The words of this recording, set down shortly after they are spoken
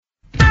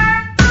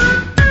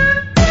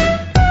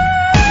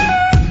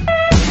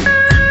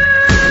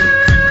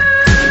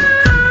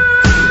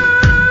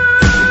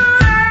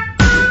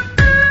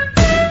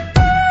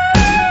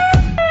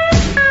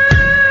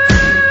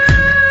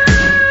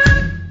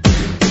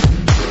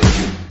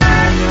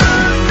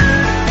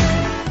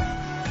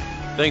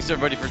Thanks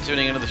everybody for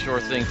tuning into the Shore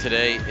Thing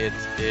today. It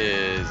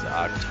is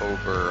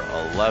October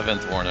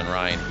 11th. Warren and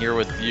Ryan here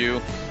with you.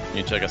 You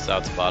can check us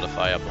out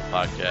Spotify, Apple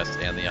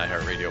Podcasts, and the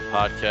iHeartRadio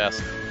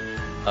podcast.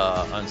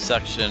 On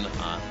section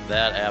on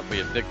that app, we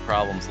had big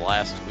problems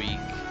last week.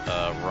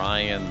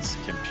 Ryan's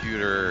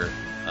computer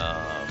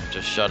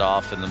just shut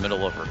off in the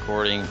middle of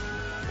recording,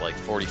 like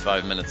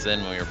 45 minutes in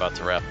when we were about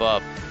to wrap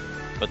up.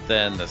 But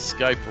then the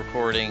Skype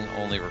recording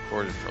only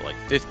recorded for like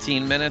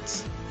 15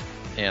 minutes.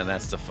 And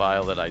that's the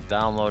file that I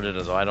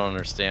downloaded, so I don't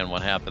understand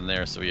what happened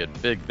there. So we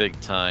had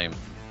big time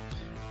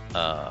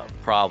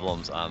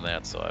problems on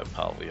that, so I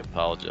probably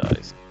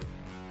apologize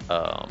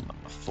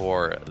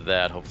for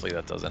that. Hopefully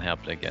that doesn't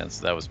happen again.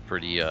 So that was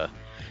pretty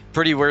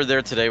weird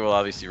there today. We'll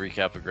obviously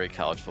recap a great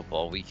college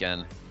football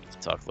weekend,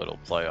 talk a little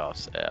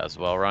playoffs as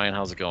well. Ryan,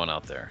 how's it going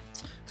out there?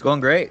 It's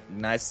going great.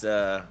 Nice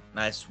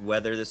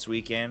weather this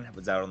weekend. I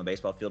was out on the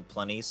baseball field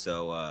plenty,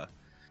 so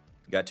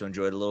got to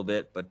enjoy it a little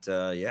bit. But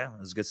yeah, it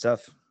was good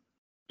stuff.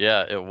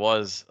 Yeah, it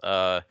was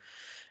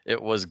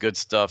good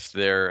stuff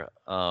there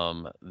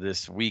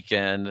this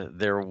weekend.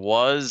 There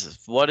was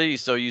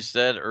so you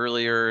said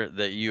earlier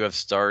that you have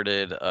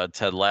started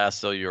Ted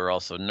Lasso. You were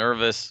also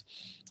nervous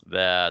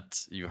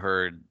that you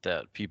heard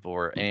that people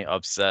were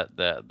upset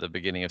that the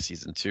beginning of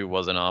season 2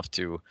 wasn't off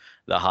to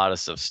the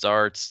hottest of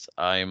starts.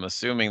 I'm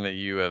assuming that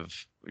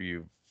you've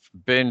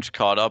binge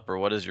caught up, or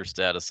what is your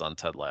status on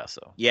Ted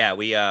Lasso? Yeah,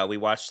 we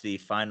watched the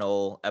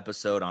final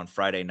episode on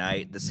Friday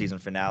night, the season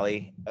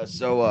finale.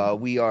 So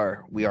we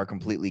are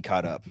completely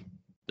caught up.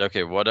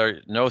 Okay,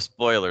 no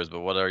spoilers, but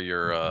what are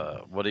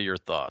your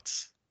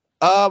thoughts?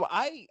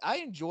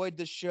 I enjoyed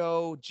the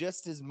show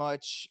just as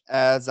much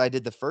as I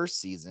did the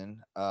first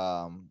season.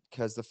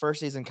 Because the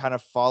first season kind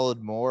of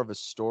followed more of a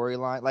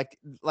storyline.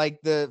 Like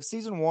the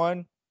season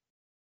 1,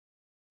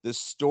 the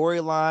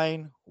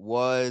storyline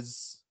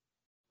was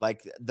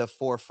like the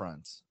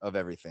forefront of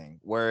everything.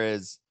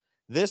 Whereas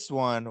this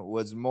one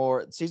was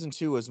season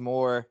 2 was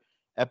more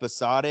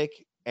episodic,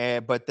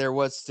 but there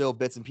was still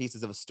bits and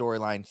pieces of a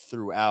storyline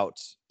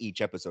throughout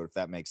each episode, if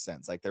that makes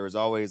sense. Like there was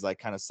always like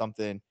kind of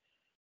something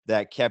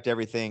that kept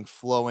everything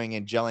flowing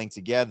and gelling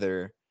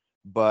together,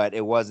 but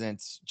it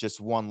wasn't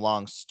just one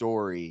long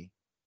story,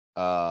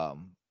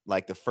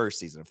 like the first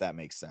season, if that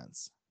makes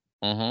sense.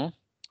 Mm-hmm.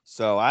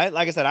 So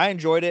like I said, I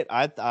enjoyed it.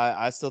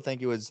 I still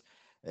think it was,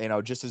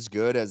 just as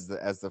good as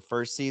the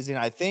first season.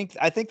 I think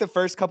the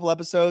first couple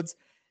episodes,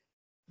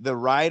 the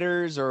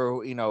writers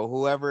or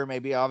whoever,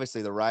 maybe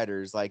obviously the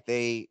writers, like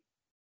they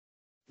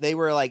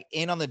were like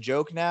in on the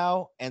joke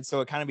now, and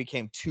so it kind of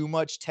became too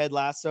much Ted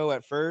Lasso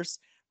at first,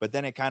 but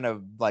then it kind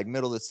of like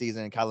middle of the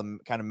season kind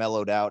of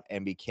mellowed out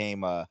and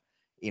became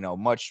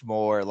much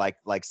more like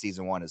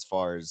season 1 as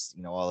far as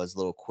all his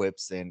little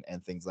quips and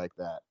things like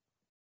that.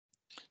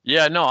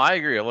 Yeah, no, I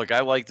agree. Look, I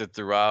liked it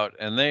throughout,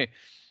 and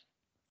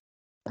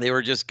they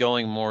were just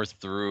going more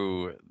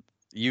through.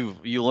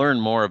 You learn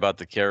more about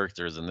the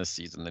characters in this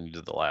season than you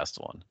did the last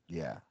one.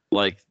 Yeah.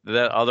 Like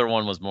that other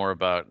one was more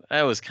about.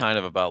 It was kind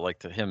of about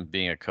like him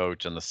being a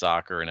coach and the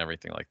soccer and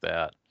everything like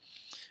that.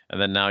 And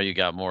then now you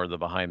got more of the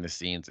behind the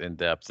scenes in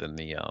depth in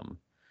the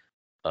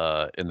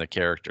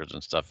characters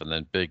and stuff, and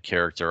then big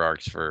character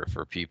arcs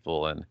for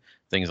people and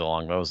things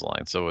along those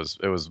lines. So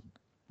it was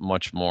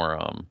much more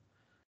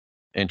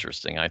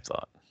interesting, I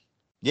thought.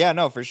 Yeah,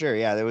 no, for sure.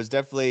 Yeah, there was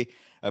definitely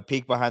a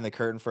peek behind the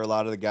curtain for a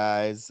lot of the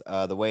guys.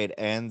 The way it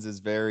ends is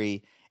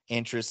very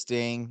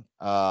interesting.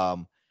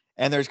 And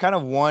there's kind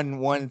of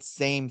one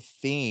same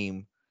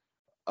theme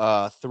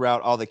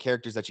throughout all the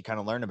characters that you kind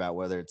of learn about,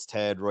 whether it's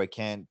Ted, Roy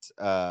Kent,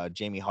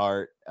 Jamie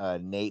Hart,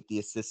 Nate, the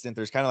assistant.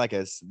 There's kind of like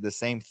the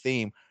same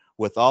theme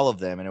with all of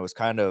them, and it was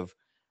kind of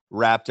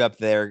wrapped up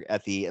there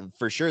at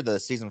for sure the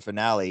season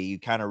finale. You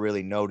kind of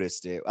really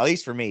noticed it, at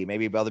least for me.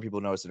 Maybe other people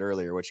noticed it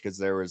earlier, because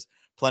there was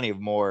plenty of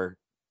more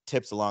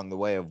tips along the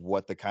way of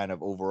what the kind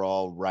of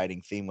overall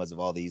writing theme was of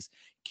all these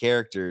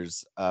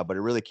characters. But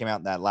it really came out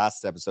in that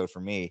last episode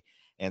for me,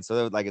 and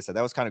so like I said,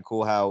 that was kind of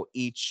cool how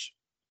each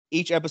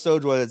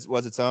episode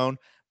was its own,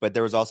 but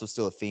there was also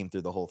still a theme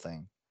through the whole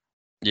thing.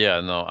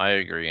 Yeah, no, I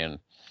agree. And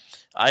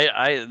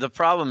I the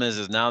problem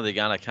is now they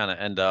gotta kind of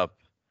end up.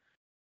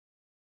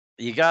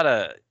 You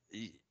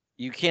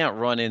can't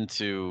run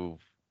into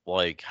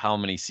like how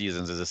many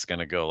seasons is this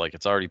gonna go? Like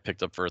it's already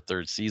picked up for a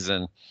third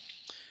season,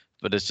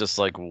 but it's just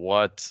like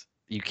what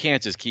you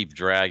can't just keep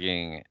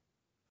dragging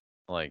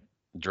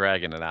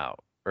it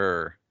out,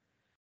 or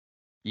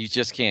you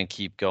just can't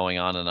keep going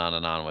on and on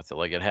and on with it.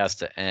 Like it has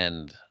to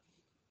end.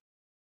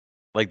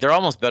 Like they're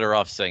almost better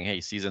off saying,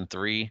 "Hey, season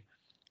 3,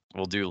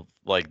 we'll do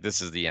like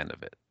this is the end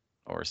of it,"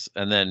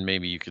 and then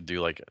maybe you could do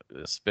like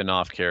a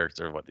spin-off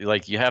character.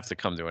 Like you have to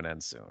come to an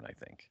end soon, I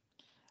think.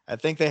 I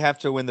think they have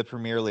to win the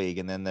Premier League,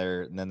 and then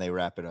they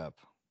wrap it up.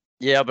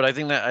 Yeah, but I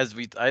think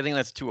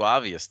that's too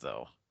obvious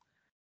though.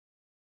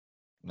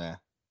 Nah.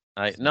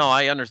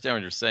 I understand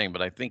what you're saying,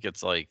 but I think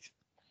it's like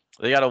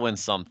they got to win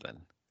something.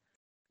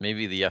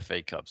 Maybe the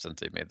FA Cup, since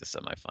they made the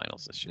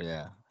semifinals this year.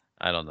 Yeah.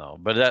 I don't know,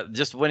 but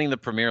just winning the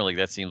Premier League,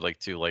 that seems like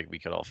we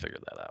could all figure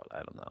that out. I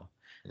don't know.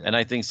 And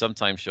I think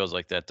sometimes shows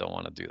like that don't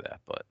want to do that,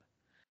 but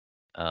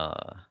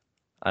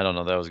I don't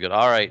know. That was good.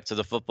 All right, so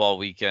the football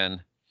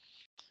weekend.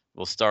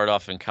 We'll start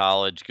off in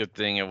college. Good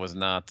thing it was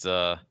not.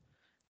 It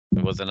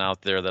wasn't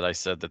out there that I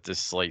said that this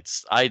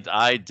slate's.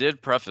 I did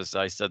preface.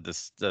 I said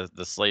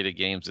the slate of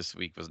games this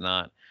week was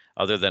not,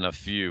 other than a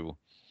few,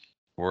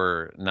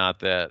 were not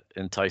that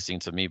enticing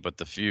to me. But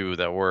the few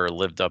that were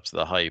lived up to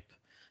the hype.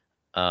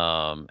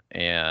 And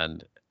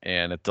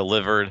it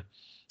delivered.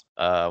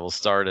 We'll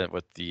start it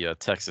with the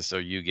Texas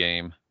OU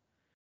game.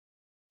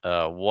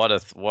 What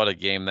a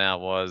game that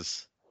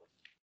was.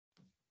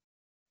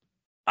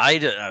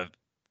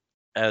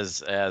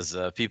 As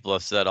people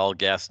have said, all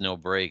gas, no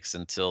brakes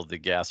until the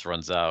gas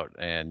runs out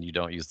and you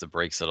don't use the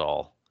brakes at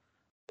all,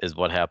 is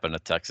what happened to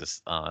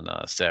Texas on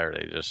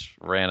Saturday. Just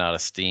ran out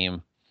of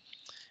steam.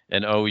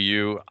 And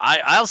OU,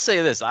 I'll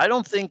say this: I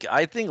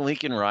think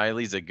Lincoln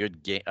Riley's a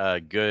good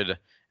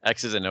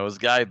X's and O's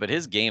guy, but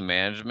his game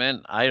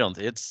management, I don't.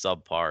 It's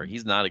subpar.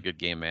 He's not a good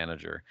game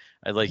manager.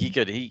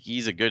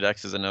 He's a good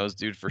X's and O's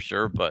dude for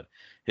sure, but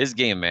his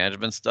game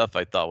management stuff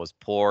I thought was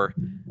poor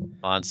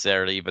on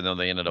Saturday, even though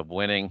they ended up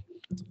winning.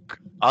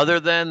 Other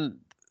than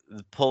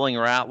pulling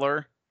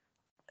Rattler,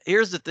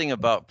 here's the thing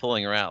about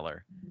pulling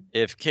Rattler.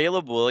 If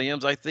Caleb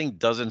Williams, I think,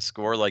 doesn't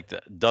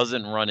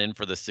run in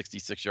for the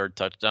 66-yard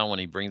touchdown when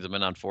he brings him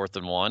in on 4th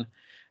and 1,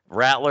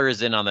 Rattler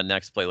is in on the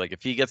next play. Like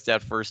if he gets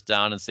that first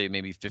down and say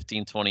maybe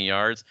 15, 20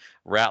 yards,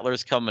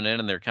 Rattler's coming in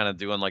and they're kind of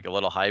doing like a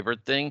little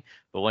hybrid thing.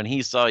 But when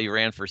he saw he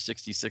ran for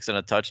 66 and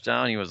a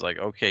touchdown, he was like,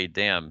 okay,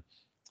 damn,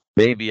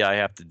 maybe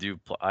I do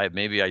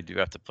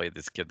have to play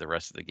this kid the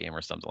rest of the game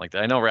or something like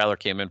that. I know Rattler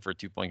came in for a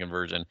 2-point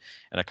conversion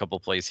and a couple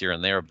plays here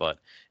and there, but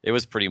it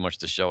was pretty much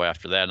the show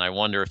after that. And I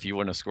wonder if he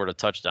wouldn't have scored a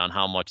touchdown,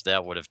 how much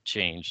that would have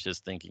changed his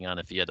thinking on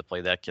if he had to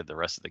play that kid the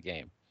rest of the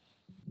game.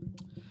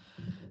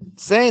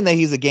 Saying that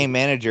he's a game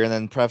manager and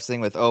then prefacing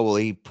with, "Oh well,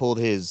 he pulled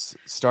his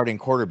starting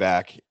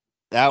quarterback."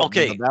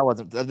 Okay. That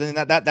wasn't.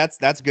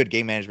 That's good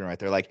game management right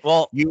there. Like,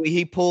 well,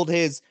 he pulled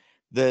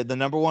the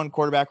number one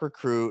quarterback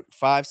recruit,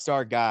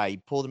 5-star guy. He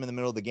pulled him in the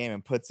middle of the game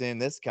and puts in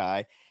this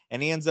guy,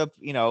 and he ends up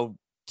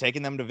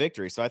taking them to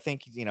victory. So I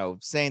think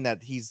saying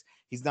that he's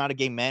not a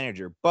game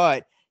manager,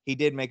 but he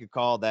did make a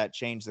call that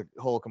changed the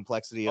whole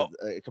complexion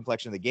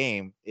of the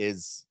game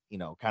is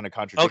kind of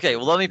contradictory. Okay,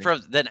 well, let me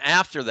then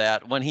after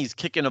that, when he's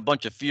kicking a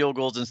bunch of field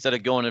goals instead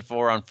of going it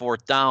for on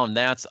 4th down,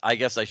 I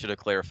guess I should have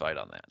clarified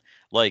on that.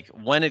 Like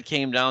when it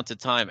came down to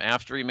time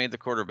after he made the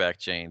quarterback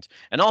change,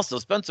 and also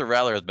Spencer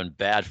Rattler has been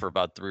bad for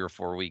about 3 or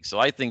 4 weeks, so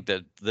I think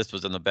that this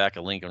was in the back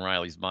of Lincoln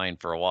Riley's mind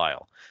for a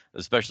while,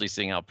 especially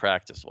seeing how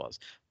practice was.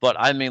 But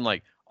I mean,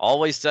 like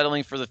always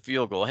settling for the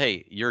field goal.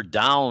 Hey, you're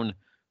down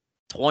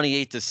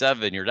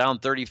 28-7, you're down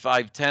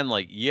 35-10.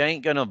 Like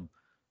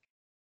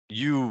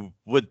you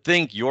would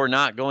think you're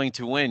not going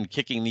to win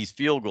kicking these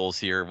field goals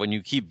here when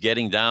you keep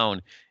getting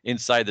down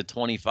inside the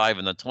 25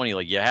 and the 20.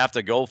 Like you have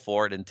to go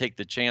for it and take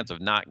the chance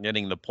of not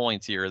getting the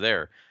points here or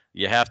there.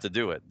 You have to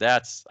do it.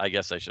 I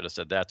guess I should have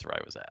said that's where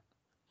I was at.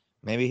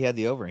 Maybe he had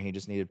the over and he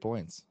just needed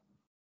points.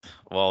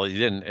 Well, it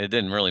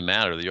didn't really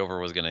matter. The over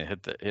was going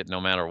to hit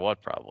no matter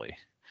what, probably.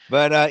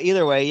 But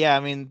either way, yeah, I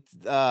mean,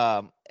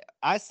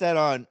 I said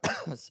on,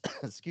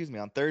 excuse me,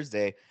 on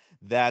Thursday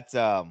that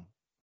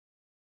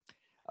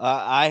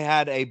I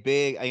had a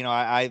big,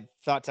 I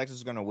thought Texas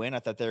was going to win. I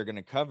thought they were going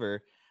to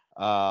cover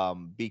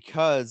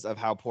because of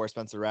how poor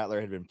Spencer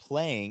Rattler had been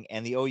playing,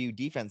 and the OU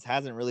defense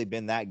hasn't really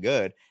been that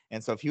good.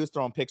 And so if he was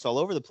throwing picks all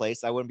over the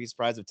place, I wouldn't be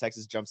surprised if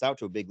Texas jumps out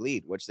to a big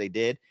lead, which they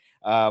did.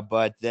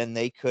 But then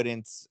they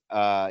couldn't,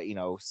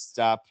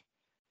 stop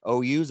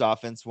OU's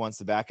offense once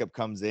the backup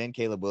comes in,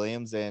 Caleb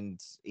Williams, and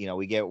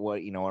we get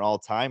an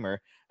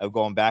all-timer of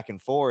going back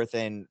and forth.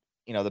 And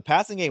the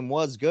passing game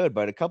was good,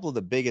 but a couple of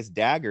the biggest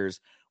daggers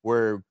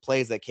were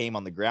plays that came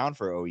on the ground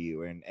for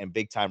OU and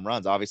big time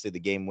runs. Obviously, the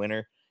game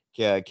winner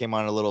came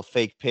on a little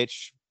fake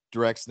pitch,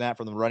 direct snap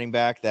from the running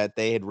back that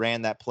they had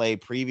ran that play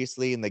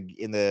previously in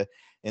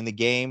the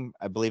game,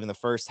 I believe in the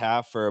first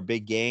half for a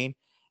big gain.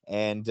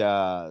 And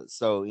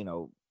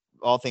so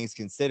all things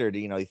considered,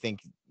 you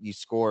think you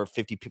score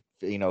 50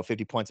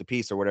 points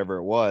apiece or whatever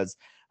it was,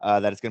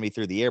 that it's going to be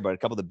through the air. But a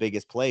couple of the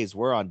biggest plays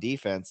were on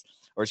defense,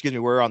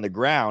 were on the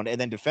ground.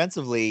 And then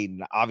defensively,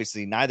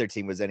 obviously neither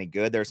team was any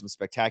good. There were some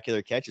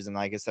spectacular catches. And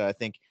like I said, I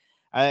think,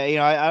 I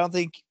don't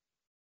think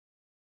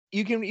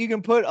you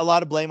can put a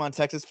lot of blame on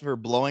Texas for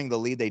blowing the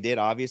lead they did,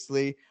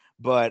 obviously.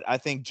 But I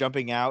think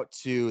jumping out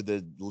to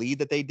the lead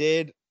that they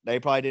did, they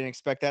probably didn't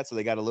expect that. So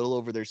they got a little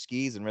over their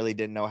skis and really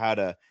didn't know how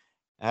to,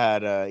 I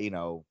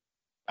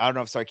don't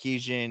know if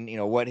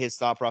Sarkisian, what his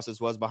thought process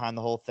was behind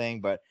the whole thing,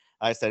 but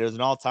like I said, it was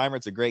an all-timer.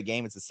 It's a great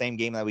game. It's the same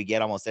game that we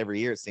get almost every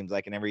year, it seems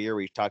like, and every year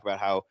we talk about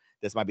how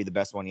this might be the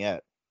best one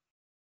yet.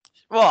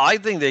 Well, I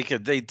think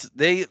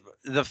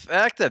the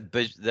fact that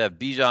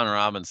Bijan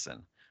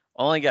Robinson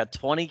only got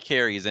 20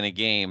 carries in a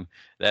game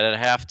that at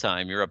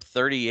halftime you're up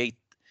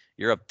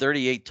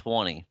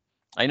 38-20.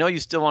 I know you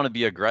still want to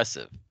be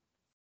aggressive,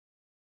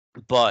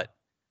 but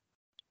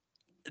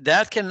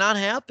that cannot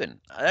happen.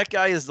 That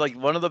guy is like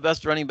one of the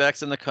best running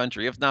backs in the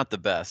country, if not the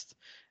best.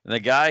 And the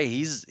guy,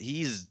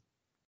 he's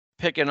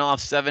picking off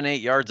 7,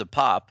 8 yards a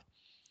pop.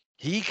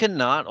 He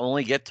cannot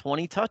only get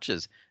 20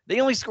 touches. They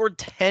only scored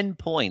 10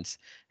 points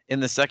in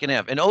the second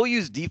half. And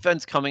OU's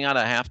defense coming out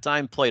of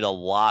halftime played a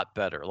lot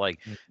better. Like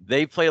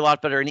they play a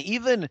lot better. And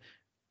even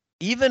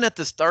at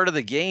the start of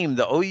the game,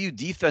 the OU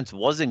defense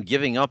wasn't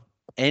giving up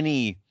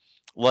any,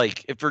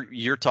 like if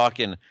you're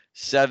talking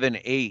 7,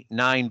 8,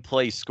 9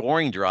 play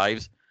scoring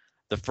drives.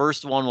 The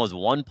first one was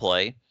one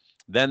play.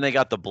 Then they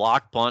got the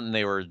block punt and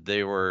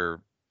they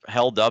were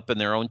held up in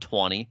their own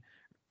 20.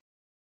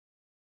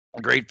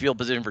 Great field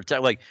position for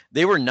tech. Like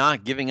they were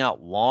not giving out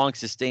long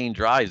sustained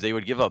drives. They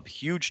would give up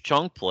huge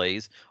chunk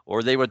plays,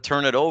 or they would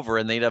turn it over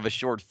and they'd have a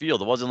short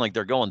field. It wasn't like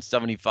they're going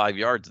 75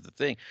 yards at the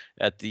thing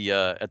at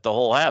the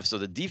whole half. So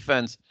the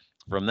defense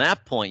from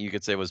that point you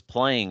could say was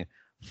playing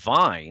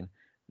fine.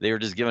 They were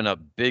just giving up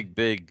big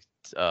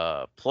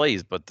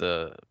plays, but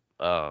the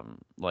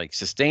like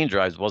sustained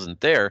drives wasn't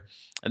there.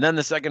 And then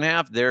the second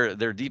half,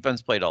 their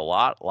defense played a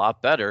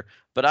lot better.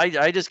 But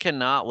I just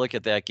cannot look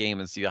at that game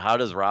and see how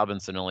does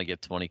Robinson only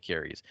get 20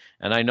 carries.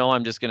 And I know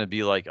I'm just going to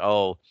be like,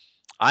 oh,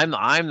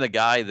 I'm the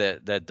guy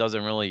that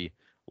doesn't really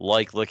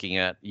like looking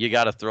at you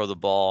got to throw the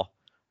ball,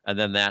 and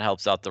then that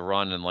helps out the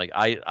run. And like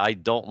I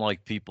don't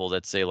like people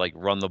that say like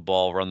run the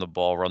ball, run the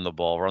ball, run the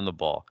ball, run the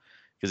ball,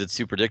 because it's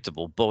too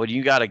predictable. But when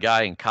you got a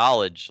guy in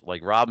college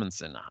like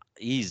Robinson,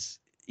 he's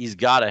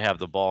got to have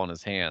the ball in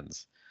his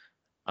hands.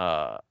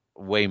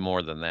 Way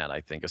more than that, I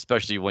think,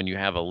 especially when you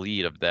have a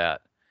lead of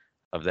that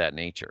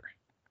nature.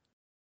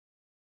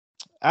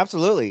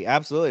 Absolutely,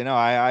 absolutely. No,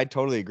 I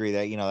totally agree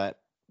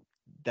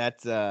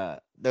that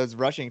those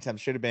rushing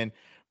attempts should have been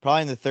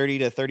probably in the 30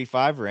 to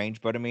 35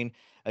 range. But I mean,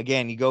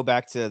 again, you go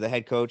back to the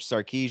head coach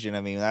Sarkisian.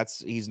 I mean,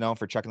 he's known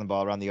for chucking the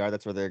ball around the yard.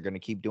 That's what they're going to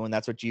keep doing.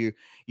 That's what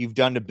you've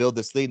done to build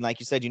this lead. And like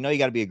you said, you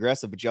got to be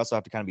aggressive, but you also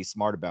have to kind of be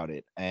smart about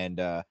it. And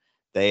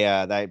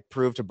they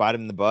proved to bite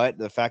them in the butt.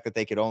 The fact that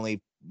they could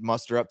only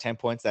muster up 10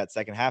 points that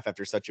second half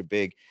after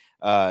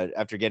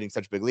getting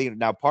such a big lead.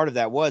 Now, part of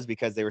that was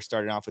because they were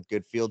starting off with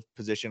good field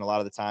position a lot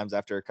of the times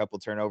after a couple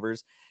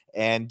turnovers.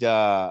 And,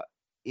 but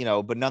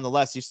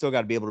nonetheless, you still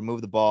got to be able to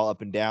move the ball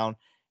up and down.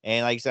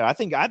 And like you said,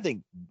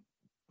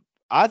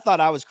 I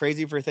thought I was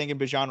crazy for thinking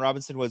Bijan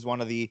Robinson was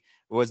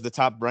the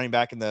top running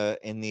back in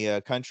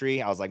the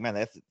country. I was like, man,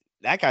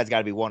 that guy's got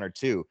to be one or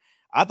two.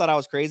 I thought I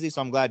was crazy,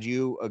 so I'm glad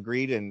you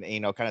agreed and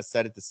kind of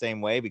said it the same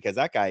way, because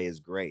that guy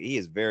is great. He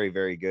is very,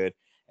 very good.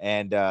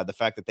 And the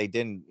fact that they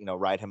didn't,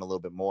 ride him a little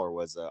bit more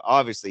was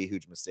obviously a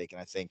huge mistake,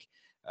 and I think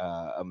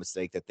a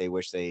mistake that they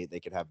wish they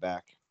could have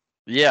back.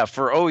 Yeah,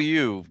 for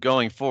OU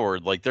going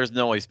forward, like there's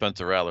no way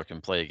Spencer Rattler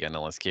can play again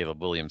unless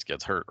Caleb Williams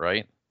gets hurt,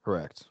 right?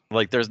 Correct.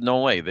 Like there's no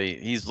way.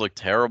 He's looked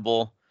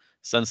terrible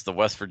since the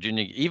West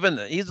Virginia. Even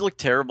he's looked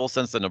terrible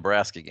since the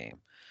Nebraska game.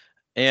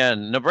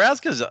 And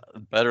Nebraska's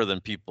better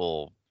than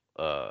people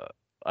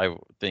I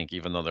think,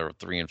 even though they're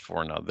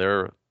 3-4 now.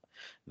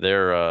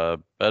 They're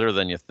better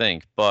than you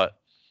think, but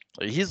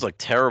he's looked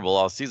terrible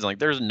all season. Like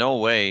there's no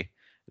way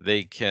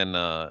they can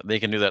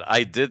do that.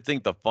 I did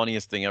think the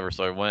funniest thing ever.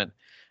 So I went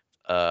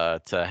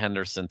to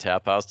Henderson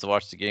Tap House to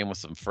watch the game with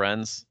some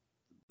friends.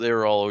 They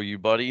were all OU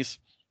buddies.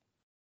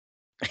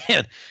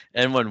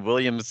 And when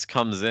Williams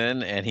comes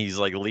in and he's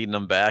like leading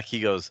them back,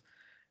 he goes,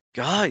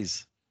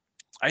 "Guys,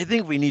 I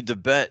think we need to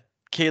bet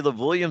Caleb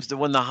Williams to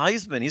win the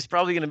Heisman. He's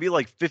probably going to be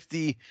like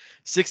 50,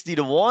 60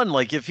 to 1.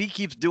 Like if he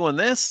keeps doing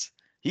this,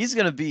 he's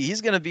going to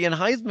be in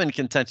Heisman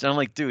contention." I'm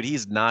like, dude,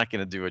 he's not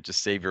going to do it.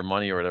 Just save your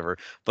money or whatever.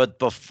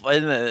 But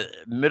in the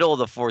middle of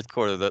the fourth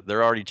quarter,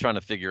 they're already trying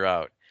to figure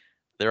out.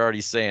 They're already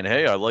saying,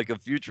 "Hey, I like a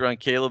future on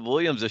Caleb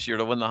Williams this year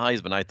to win the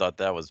Heisman." I thought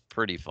that was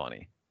pretty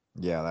funny.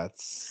 Yeah,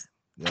 that's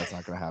not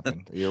going to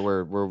happen.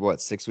 We're what,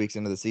 6 weeks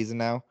into the season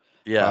now?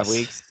 Yes. 5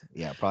 weeks?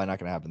 Yeah, probably not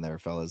going to happen there,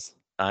 fellas.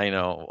 I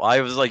know.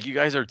 I was like, you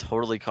guys are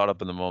totally caught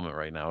up in the moment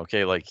right now.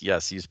 Okay, like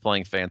yes, he's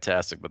playing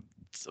fantastic,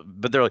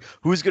 but they're like,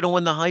 who's going to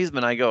win the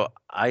Heisman? I go,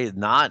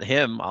 not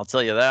him. I'll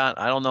tell you that.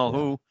 I don't know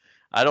who.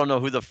 I don't know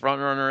who the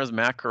front runner is.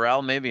 Matt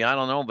Corral, maybe. I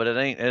don't know, but it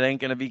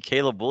ain't going to be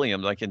Caleb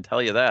Williams. I can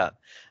tell you that.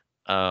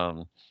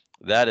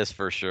 That is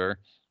for sure.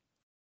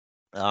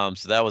 So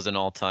that was an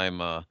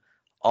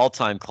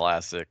all-time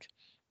classic,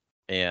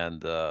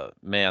 and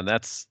man,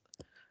 that's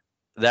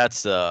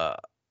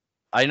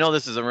I know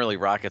this isn't really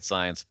rocket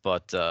science,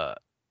 but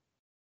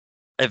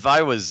if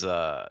I was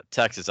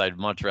Texas, I'd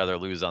much rather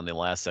lose on the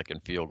last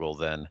second field goal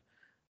than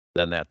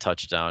that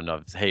touchdown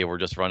of, hey, we're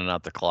just running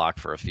out the clock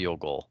for a field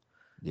goal.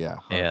 Yeah,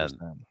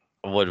 100%.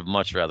 And would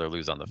much rather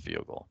lose on the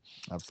field goal.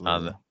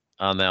 Absolutely.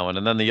 On that one.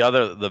 And then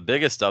the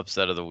biggest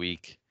upset of the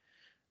week,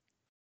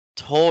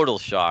 total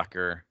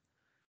shocker.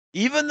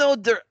 Even though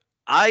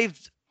I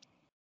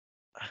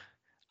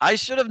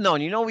should have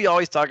known. We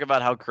always talk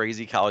about how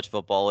crazy college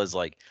football is.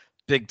 Like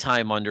big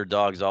time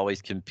underdogs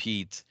always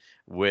compete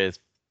with,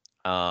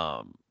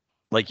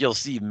 like you'll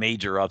see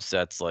major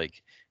upsets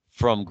like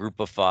from Group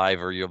of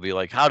 5, or you'll be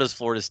like, how does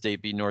Florida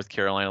State beat North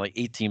Carolina? Like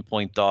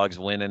 18-point dogs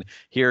winning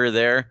here or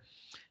there.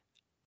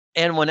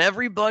 And when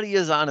everybody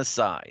is on a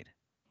side,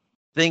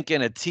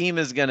 thinking a team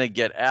is going to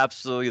get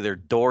absolutely their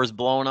doors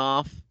blown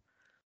off.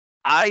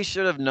 I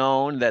should have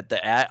known that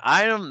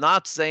I am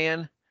not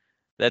saying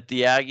that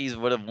the Aggies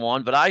would have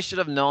won, but I should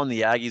have known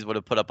the Aggies would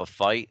have put up a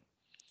fight.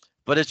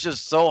 But it's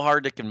just so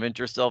hard to convince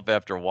yourself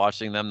after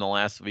watching them the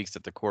last weeks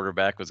that the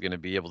quarterback was going to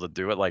be able to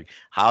do it. Like,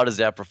 how does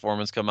that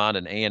performance come out?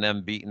 And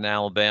A&M beating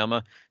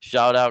Alabama.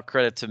 Shout out,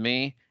 credit to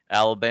me.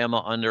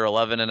 Alabama under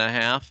 11 and a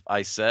half.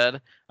 I thought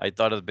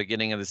at the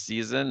beginning of the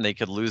season they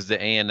could lose to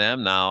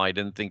A&M. Now I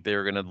didn't think they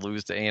were going to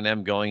lose to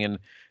A&M going in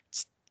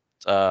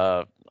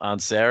on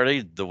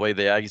Saturday, the way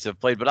the Aggies have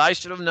played. But I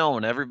should have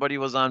known. Everybody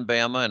was on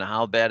Bama and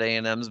how bad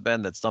A&M's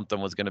been, that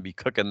something was going to be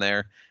cooking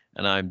there.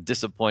 And I'm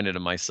disappointed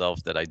in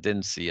myself that I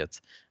didn't see it.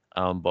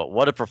 But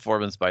what a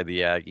performance by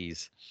the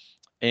Aggies.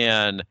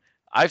 And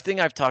I think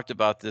I've talked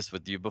about this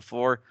with you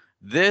before.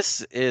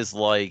 This is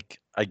like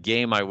a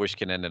game I wish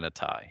can end in a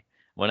tie.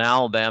 When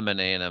Alabama and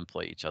A&M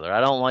play each other, I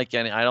don't like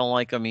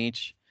them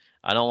each.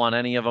 I don't want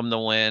any of them to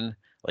win.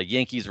 Like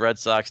Yankees, Red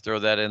Sox, throw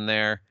that in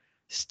there.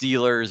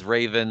 Steelers,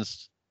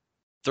 Ravens,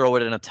 throw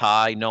it in a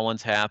tie. No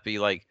one's happy.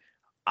 Like,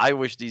 I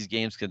wish these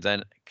games could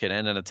end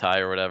in a tie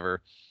or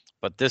whatever.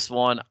 But this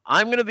one,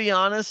 I'm gonna be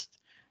honest.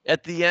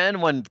 At the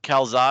end, when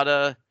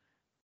Calzada,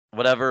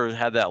 whatever,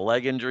 had that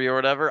leg injury or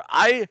whatever,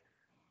 I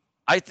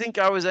think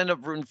I was end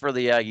up rooting for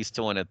the Aggies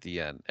to win at the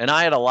end, and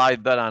I had a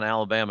live bet on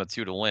Alabama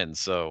too to win.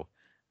 So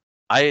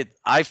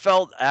I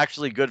felt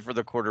actually good for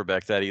the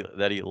quarterback that he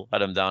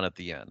let him down at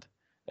the end,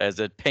 as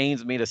it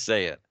pains me to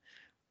say it.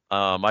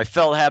 I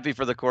felt happy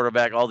for the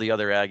quarterback. All the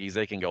other Aggies,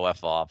 they can go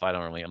F off.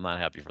 I'm not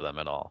happy for them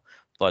at all.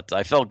 But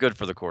I felt good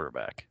for the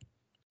quarterback.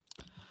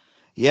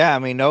 Yeah, I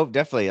mean, no,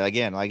 definitely.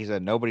 Again, like you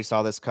said, nobody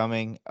saw this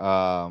coming.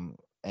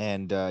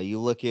 And you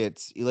look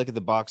at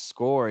the box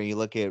score, and you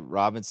look at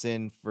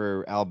Robinson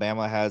for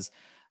Alabama has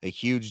a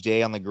huge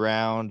day on the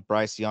ground.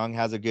 Bryce Young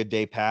has a good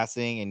day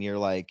passing, and you're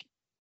like,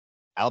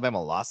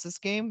 Alabama lost this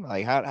game?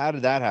 Like, how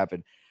did that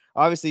happen?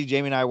 Obviously,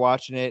 Jamie and I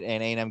watching it,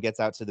 and A&M gets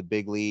out to the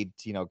big lead,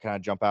 kind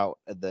of jump out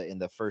in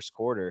the first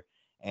quarter,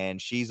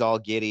 and she's all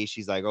giddy.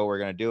 She's like, "Oh, we're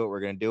gonna do it, we're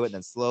gonna do it." And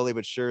then slowly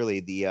but surely,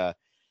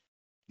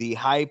 the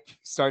hype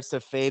starts to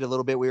fade a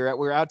little bit. We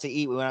were out to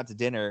eat. We went out to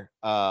dinner.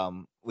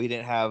 We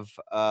didn't have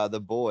the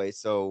boys,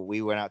 so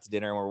we went out to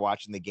dinner and we're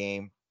watching the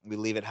game. We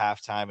leave at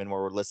halftime and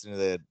we're listening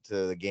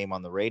to the game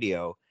on the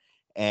radio.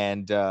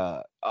 And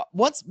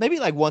once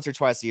or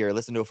twice a year,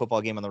 listen to a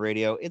football game on the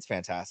radio. It's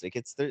fantastic.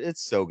 It's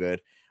so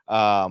good.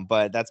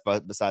 But that's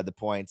beside the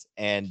point.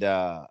 And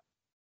the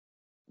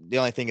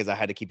only thing is I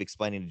had to keep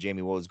explaining to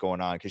Jamie what was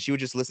going on, because she would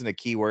just listen to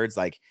keywords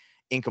like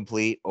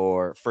incomplete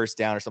or first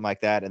down or something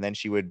like that, and then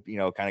she would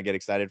kind of get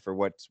excited for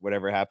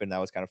whatever happened. That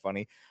was kind of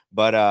funny.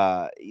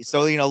 But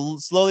so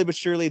slowly but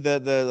surely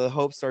the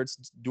hope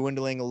starts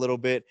dwindling a little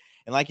bit.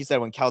 And like you said,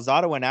 when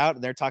Calzada went out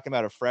and they're talking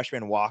about a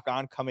freshman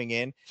walk-on coming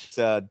in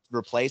to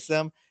replace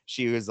them,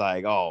 she was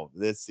like, "Oh,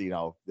 this is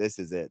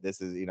it.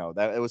 This is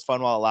that it was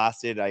fun while it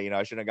lasted. I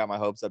shouldn't have got my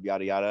hopes up,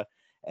 yada yada."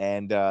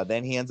 And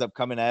then he ends up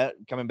coming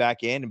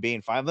back in and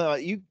being fine.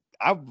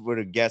 I would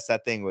have guessed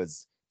that thing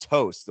was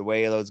toast, the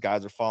way those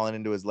guys were falling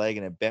into his leg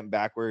and it bent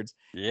backwards.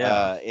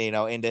 Yeah.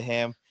 Into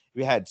him.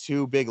 We had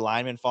two big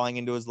linemen falling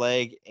into his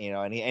leg.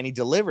 And he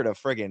delivered a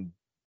friggin'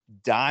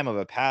 dime of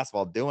a pass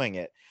while doing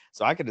it.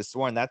 So I could have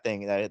sworn that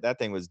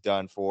thing was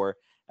done for.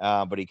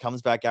 But he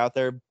comes back out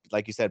there,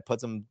 like you said,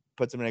 puts him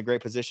in a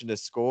great position to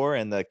score.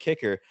 And the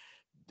kicker.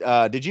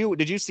 Did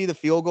you see the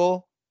field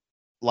goal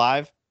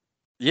live?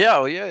 Yeah.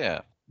 Oh,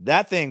 yeah.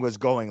 That thing was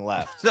going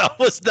left. That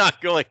was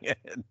not going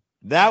in.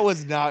 That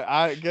was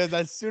not, because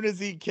as soon as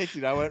he kicked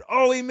it, I went,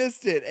 "Oh, he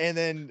missed it." And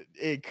then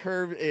it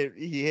curved.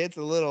 He hits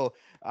a little,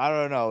 I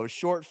don't know,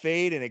 short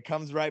fade, and it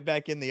comes right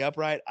back in the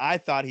upright. I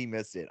thought he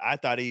missed it. I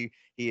thought he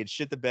had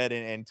shit the bed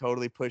and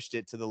totally pushed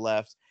it to the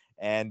left.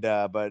 And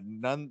but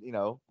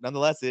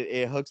nonetheless,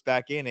 it hooks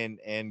back in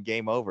and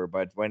game over.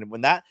 But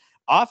when that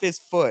off his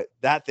foot,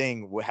 that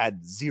thing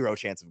had zero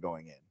chance of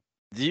going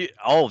in.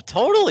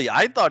 Totally.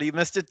 I thought he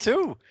missed it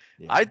too.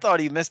 Yeah. I thought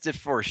he missed it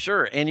for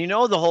sure. And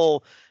the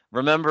whole,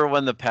 remember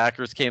when the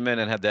Packers came in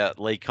and had that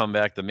late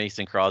comeback, the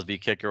Mason Crosby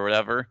kick or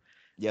whatever?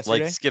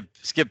 Yesterday? Like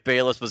Skip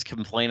Bayless was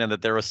complaining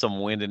that there was some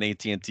wind in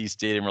AT&T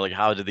Stadium. We're like,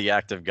 how did the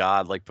act of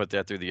God put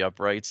that through the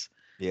uprights?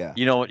 Yeah.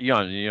 You know what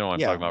I'm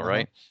talking about,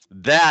 right?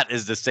 That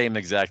is the same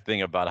exact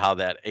thing about how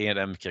that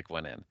A&M kick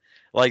went in.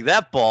 Like,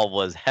 that ball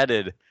was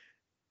headed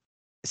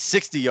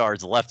 60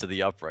 yards left of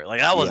the upright.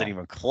 Like, that wasn't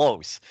even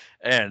close.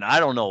 And I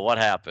don't know what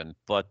happened,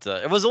 but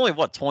it was only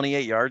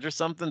 28 yards or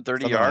something,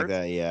 30 Something yards.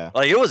 like that, yeah.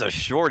 Like, it was a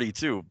shorty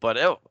too,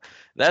 but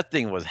that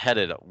thing was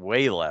headed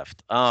way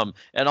left. And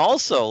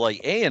also, like,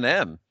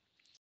 A&M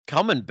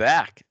coming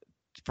back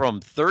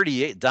from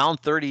 38 down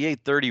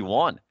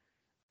 38-31.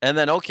 And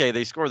then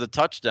they score the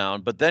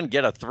touchdown, but then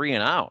get a 3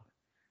 and out.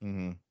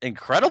 Mm-hmm.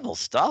 Incredible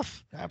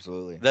stuff.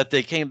 Absolutely. That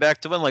they came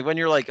back to win. Like, when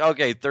you're like,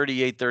 okay,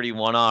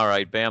 38-31, all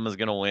right, Bama's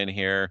going to win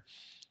here.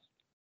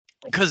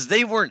 Because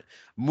they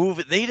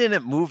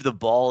didn't move the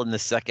ball in the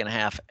second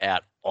half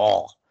at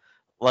all.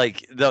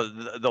 Like,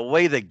 the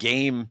way the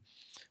game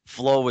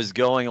flow was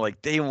going.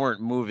 Like they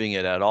weren't moving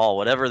it at all.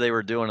 Whatever they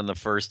were doing in the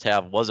first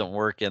half wasn't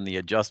working. The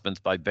adjustments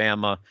by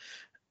Bama,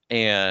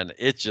 and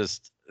they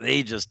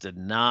just did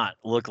not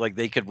look like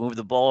they could move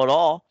the ball at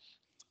all.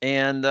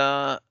 And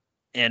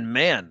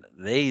man,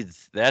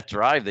 that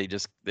drive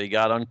they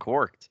got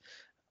uncorked.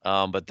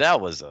 But that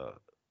was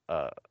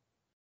a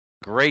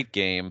great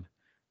game,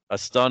 a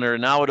stunner.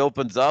 Now it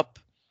opens up.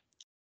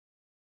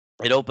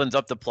 It opens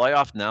up the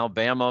playoff now.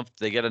 Bama, if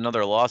they get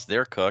another loss,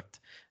 they're cooked.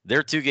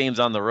 Their 2 games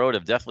on the road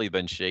have definitely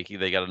been shaky.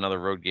 They got another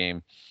road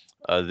game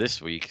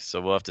this week, so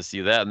we'll have to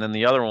see that. And then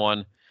the other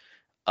one,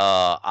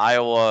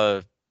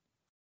 Iowa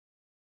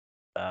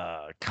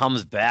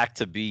comes back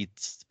to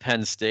beat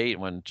Penn State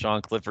when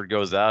Sean Clifford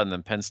goes out, and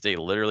then Penn State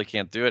literally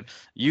can't do it.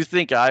 You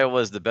think Iowa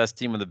is the best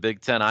team in the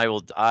Big Ten?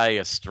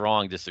 I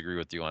strong disagree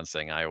with you on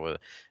saying Iowa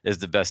is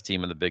the best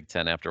team in the Big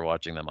Ten after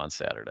watching them on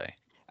Saturday.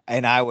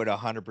 And I would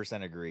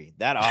 100% agree.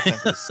 That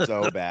offense is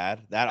so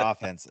bad. That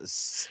offense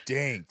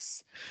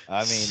stinks.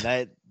 I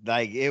mean,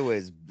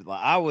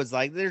 I was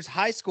like, there's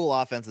high school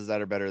offenses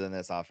that are better than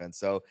this offense.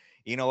 So,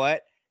 you know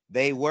what?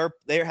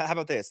 How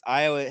about this?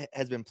 Iowa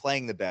has been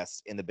playing the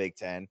best in the Big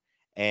Ten,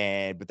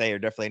 but they are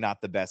definitely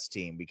not the best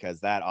team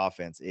because that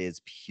offense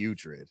is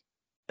putrid.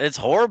 It's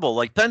horrible.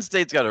 Like Penn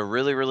State's got a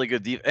really, really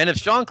good defense. And if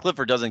Sean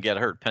Clifford doesn't get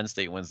hurt, Penn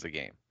State wins the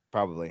game.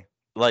 Probably.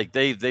 Like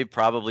they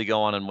probably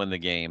go on and win the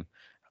game.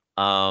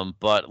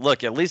 But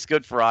look, at least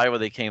good for Iowa.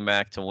 They came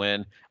back to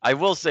win. I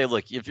will say,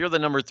 look, if you're the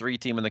number 3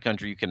 team in the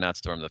country, you cannot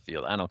storm the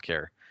field. I don't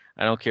care.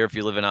 I don't care if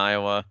you live in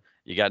Iowa.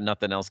 You got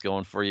nothing else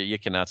going for you. You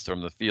cannot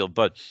storm the field.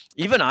 But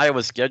even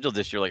Iowa's schedule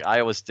this year, like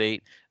Iowa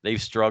State,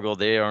 they've struggled.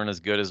 They aren't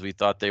as good as we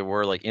thought they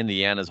were. Like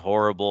Indiana's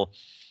horrible.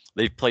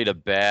 They've played a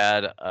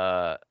bad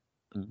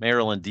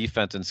Maryland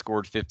defense and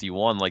scored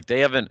 51. Like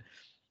they haven't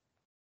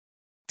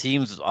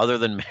teams other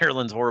than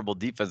Maryland's horrible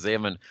defense, they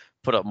haven't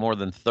put up more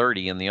than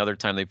 30, and the other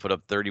time they put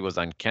up 30 was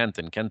on Kent,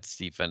 and Kent's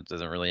defense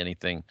isn't really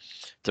anything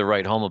to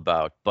write home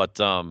about. But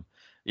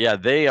yeah,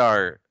 they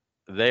are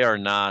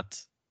not,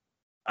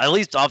 at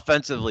least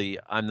offensively,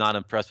 I'm not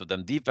impressed with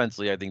them.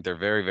 Defensively, I think they're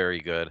very, very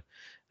good.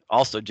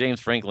 Also, James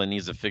Franklin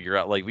needs to figure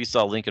out, like we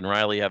saw Lincoln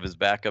Riley have his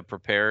backup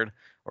prepared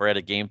or had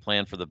a game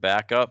plan for the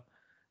backup.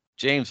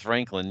 James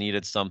Franklin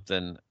needed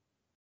something.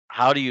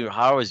 How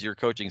is your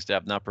coaching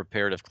staff not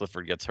prepared if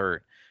Clifford gets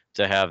hurt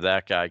to have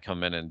that guy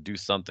come in and do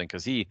something?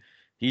 Because he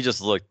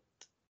just looked.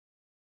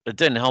 It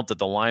didn't help that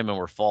the linemen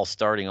were false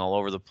starting all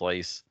over the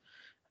place,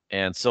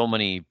 and so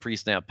many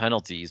pre-snap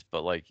penalties.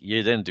 But like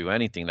you didn't do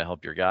anything to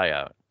help your guy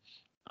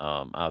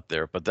out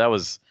there. But that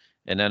was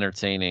an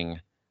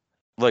entertaining.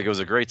 Look, it was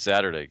a great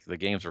Saturday. The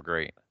games were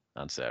great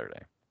on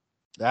Saturday.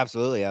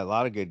 Absolutely, a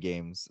lot of good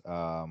games.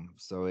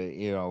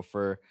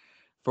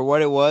 For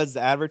what it was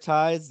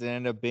advertised, it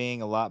ended up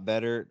being a lot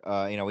better.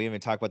 We even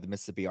talked about the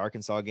Mississippi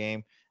Arkansas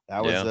game.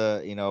 That was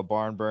a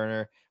barn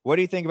burner. What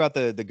do you think about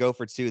the go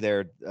for 2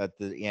 there at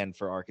the end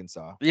for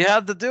Arkansas? You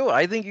have to do it.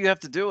 I think you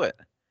have to do it.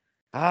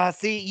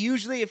 See,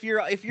 usually if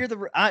you're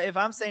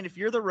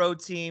the road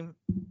team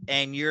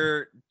and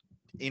you're,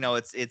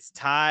 it's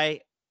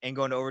tie and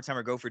going to overtime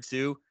or go for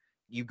 2,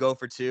 you go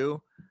for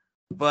 2.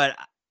 But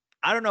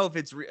I don't know if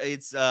it's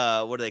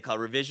what do they call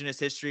revisionist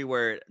history,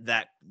 where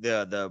that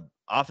the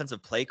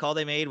offensive play call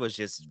they made was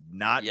just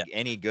not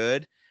any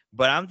good.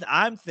 But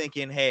I'm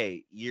thinking,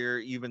 hey,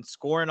 you've been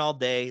scoring all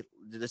day.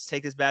 Just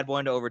take this bad boy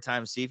into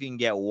overtime, see if you can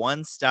get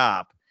one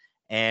stop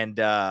and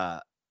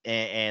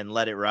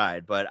let it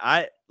ride. But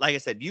like I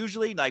said,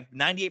 usually like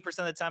 98%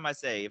 of the time I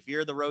say if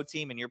you're the road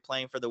team and you're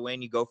playing for the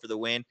win, you go for the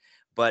win.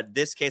 But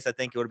this case, I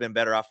think it would have been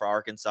better off for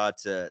Arkansas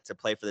to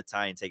play for the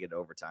tie and take it to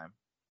overtime.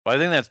 But I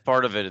think that's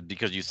part of it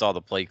because you saw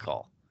the play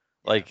call.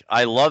 Like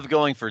I love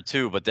going for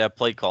 2, but that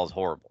play call is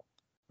horrible.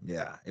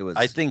 Yeah, it was.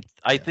 I think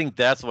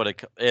that's what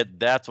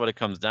it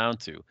comes down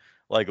to.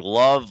 Like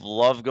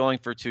love going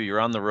for 2. You're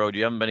on the road.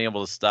 You haven't been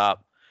able to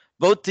stop.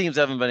 Both teams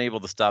haven't been able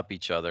to stop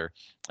each other,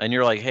 and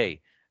you're like,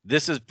 hey,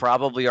 this is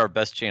probably our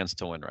best chance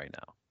to win right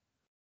now.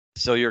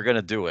 So you're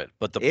gonna do it.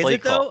 But the play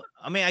call. Though?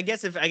 I mean, I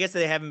guess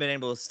they haven't been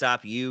able to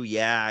stop you,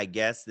 yeah, I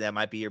guess that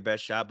might be your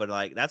best shot. But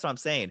like that's what I'm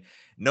saying.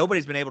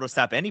 Nobody's been able to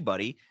stop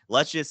anybody.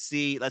 Let's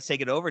take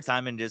it to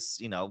overtime and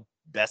just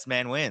best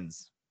man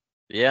wins.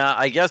 Yeah,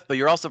 I guess, but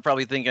you're also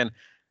probably thinking,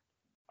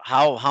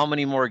 how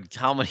many more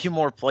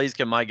plays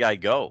can my guy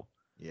go?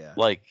 Yeah.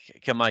 Like,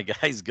 can my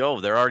guys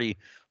go? They're already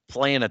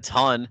playing a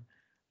ton,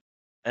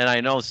 and I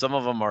know some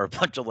of them are a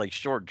bunch of like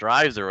short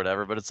drives or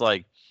whatever. But it's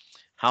like,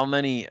 how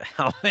many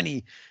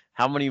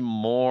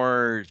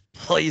more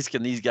plays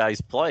can these guys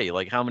play?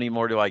 Like, how many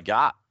more do I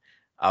got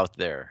out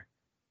there?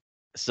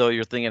 So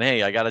you're thinking,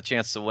 hey, I got a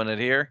chance to win it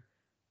here.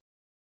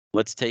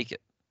 Let's take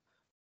it.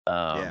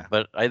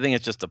 But I think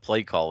it's just the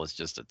play call was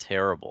just a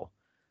terrible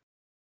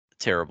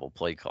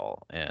play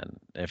call, and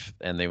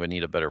they would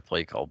need a better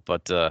play call.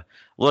 But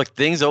look,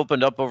 things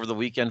opened up over the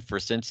weekend for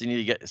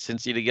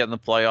Cincy to get in the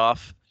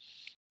playoff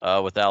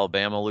with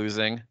Alabama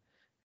losing,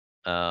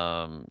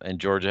 and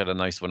Georgia had a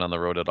nice win on the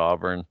road at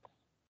Auburn.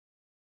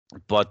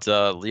 But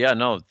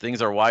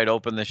things are wide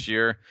open this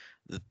year.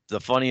 The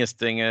funniest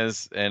thing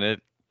is, and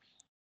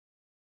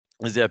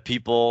is that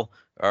people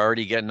are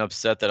already getting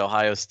upset that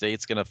Ohio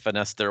State's going to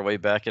finesse their way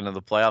back into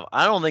the playoff.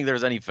 I don't think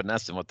there's any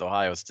finessing with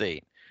Ohio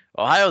State.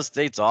 Ohio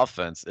State's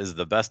offense is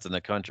the best in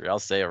the country. I'll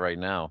say it right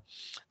now.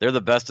 They're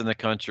the best in the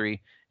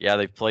country. Yeah,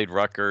 they've played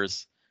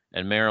Rutgers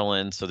and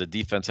Maryland, so the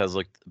defense has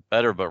looked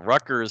better, but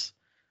Rutgers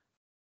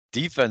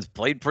defense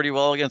played pretty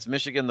well against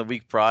Michigan the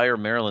week prior.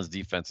 Maryland's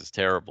defense is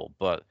terrible,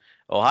 but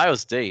Ohio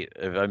State,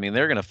 I mean,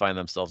 they're going to find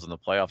themselves in the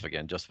playoff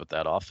again just with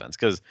that offense.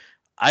 Because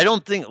I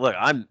don't think, look,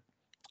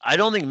 I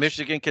don't think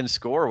Michigan can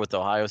score with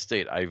Ohio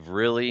State. I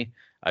really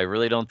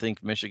don't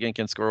think Michigan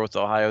can score with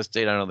Ohio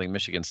State. I don't think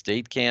Michigan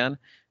State can.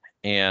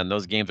 And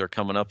those games are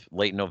coming up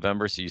late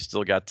November, so you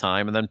still got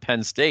time. And then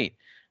Penn State.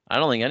 I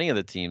don't think any of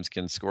the teams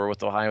can score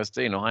with Ohio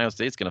State. And Ohio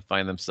State's going to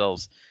find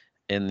themselves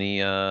in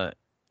the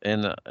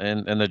in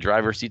the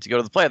driver's seat to go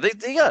to the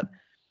playoff.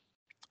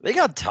 They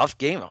got tough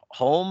game.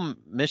 Home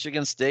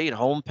Michigan State,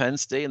 home Penn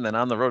State, and then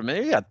on the road.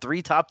 Man, you got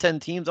 3 top 10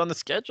 teams on the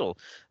schedule.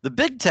 The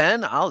Big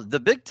Ten,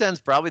 the Big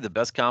Ten's probably the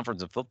best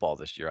conference in football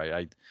this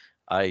year.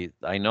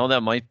 I know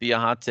that might be a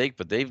hot take,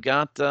 but they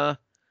got the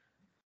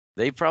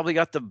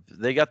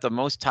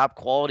most top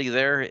quality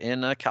there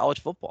in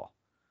college football.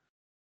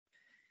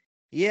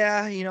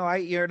 Yeah,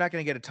 you're not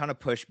going to get a ton of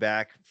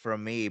pushback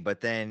from me,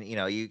 but then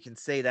you can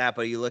say that,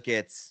 but you look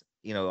at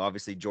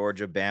obviously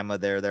Georgia, Bama,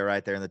 they're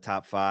right there in the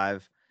top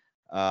 5.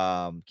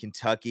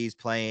 Kentucky's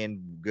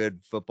playing good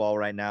football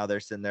right now. They're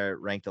sitting there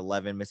ranked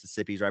 11.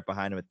 Mississippi's right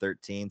behind them at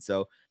 13.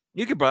 So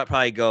you could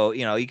probably go,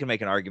 you can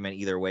make an argument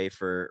either way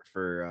for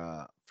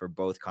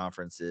both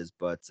conferences.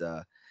 But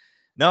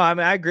no, I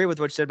mean, I agree with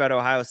what you said about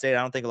Ohio State.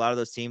 I don't think a lot of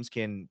those teams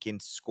can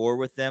score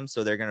with them.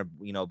 So they're going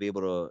to, be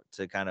able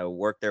to kind of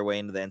work their way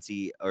into the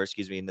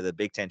into the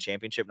Big Ten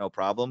championship. No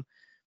problem.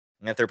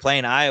 And if they're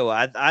playing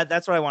Iowa,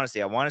 that's what I want to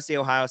see. I want to see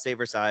Ohio State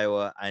versus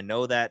Iowa. I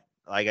know that,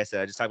 like I said,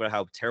 I just talked about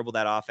how terrible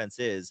that offense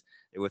is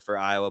for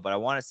Iowa, but I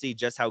want to see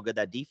just how good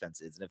that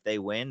defense is. And if they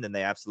win, then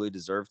they absolutely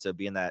deserve to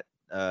be in that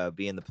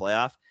be in the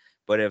playoff.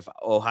 But if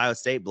Ohio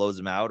State blows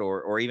them out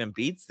or even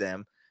beats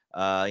them,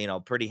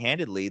 pretty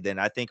handedly, then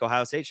I think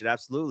Ohio State should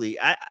absolutely.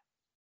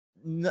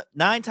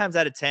 9 times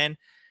out of 10.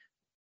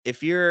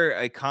 If you're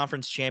a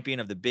conference champion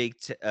of the Big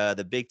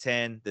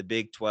Ten, the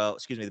Big 12,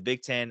 the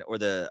Big Ten or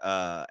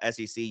the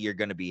SEC, you're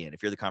going to be in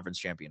if you're the conference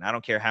champion. I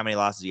don't care how many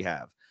losses you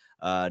have.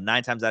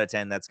 9 times out of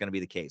 10, that's going to be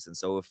the case. And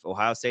so if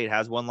Ohio State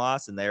has 1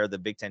 loss and they're the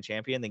Big Ten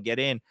champion, then get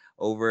in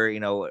over,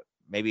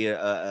 maybe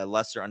a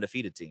lesser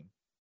undefeated team.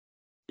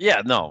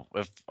 Yeah, no.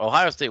 If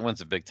Ohio State wins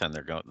the Big Ten,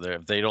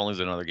 if they don't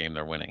lose another game,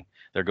 they're winning.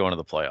 They're going to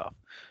the playoff.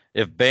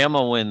 If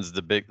Bama wins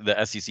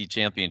the SEC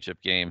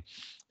championship game,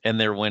 and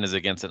their win is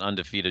against an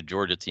undefeated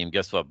Georgia team,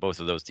 guess what?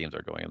 Both of those teams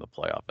are going in the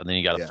playoff. And then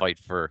you got to fight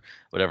for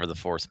whatever the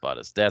 4th spot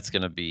is. That's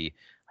going to be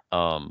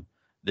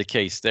the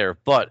case there.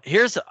 But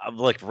here's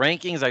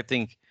rankings, I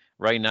think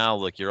right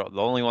now, you're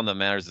the only one that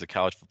matters is the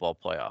college football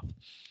playoff.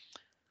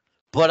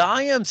 But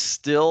I am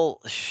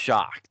still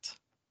shocked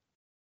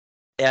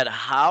at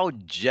how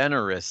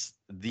generous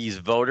these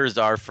voters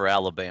are for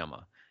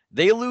Alabama.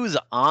 They lose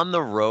on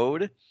the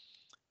road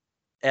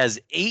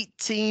as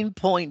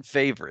 18-point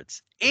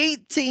favorites.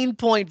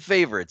 18-point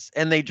favorites,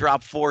 and they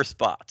drop 4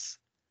 spots.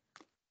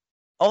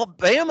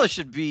 Alabama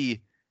should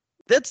be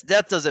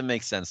that doesn't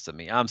make sense to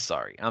me. I'm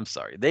sorry.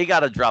 They got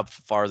to drop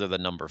farther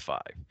than number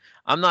 5.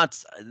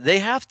 They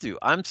have to.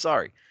 I'm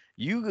sorry.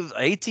 You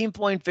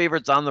 18-point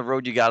favorites on the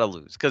road, you got to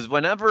lose. Because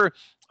whenever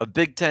a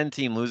Big Ten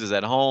team loses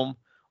at home,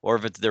 or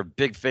if it's their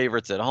big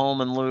favorites at home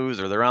and lose,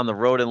 or they're on the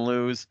road and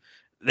lose,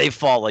 they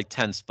fall like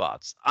 10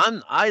 spots.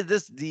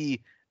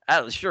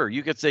 Sure,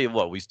 you could say,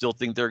 we still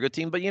think they're a good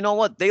team, but you know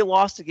what? They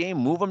lost a game.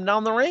 Move them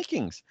down the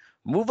rankings.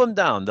 Move them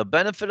down. The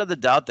benefit of the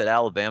doubt that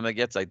Alabama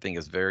gets, I think,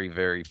 is very,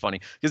 very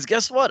funny. Because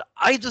guess what?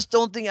 I just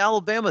don't think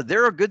Alabama,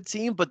 they're a good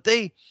team, but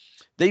the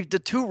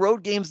 2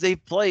 road games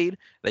they've played,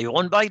 they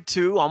won by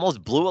 2,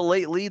 almost blew a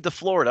late lead to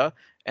Florida,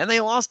 and they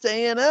lost to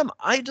A&M.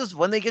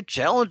 When they get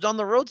challenged on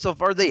the road so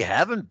far, they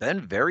haven't been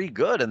very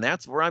good, and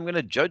that's where I'm going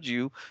to judge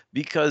you,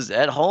 because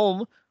at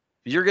home,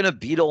 you're going to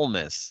beat Ole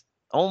Miss.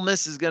 Ole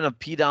Miss is going to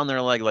pee down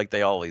their leg like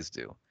they always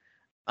do.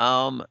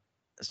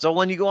 So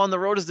when you go on the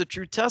road is the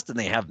true test, and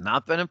they have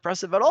not been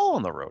impressive at all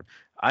on the road.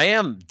 I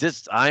am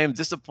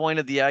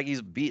disappointed the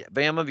Aggies beat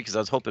Bama because I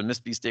was hoping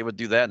Mississippi State would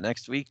do that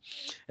next week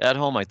at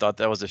home. I thought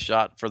that was a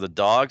shot for the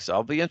Dogs. So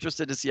I'll be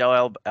interested to see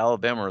how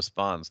Alabama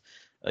responds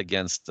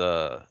against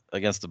the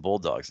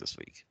Bulldogs this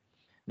week.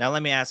 Now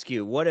let me ask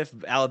you: what if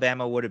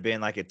Alabama would have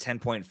been like a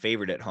 10-point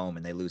favorite at home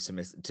and they lose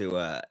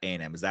to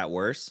A&M? Is that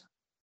worse?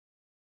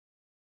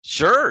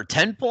 Sure,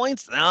 10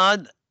 points.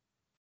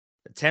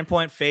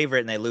 10-point favorite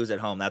and they lose at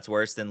home. That's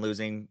worse than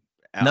losing.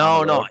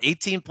 No,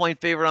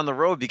 18-point favorite on the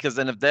road, because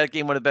then if that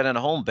game would have been at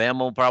home,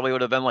 Bama probably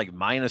would have been like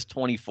minus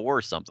 24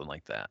 or something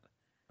like that.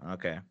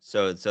 Okay,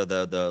 so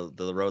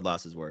the road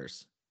loss is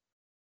worse.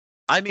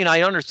 I mean,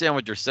 I understand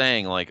what you're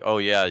saying. Like, oh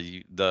yeah,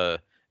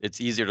 it's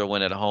easier to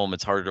win at home.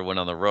 It's harder to win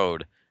on the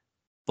road,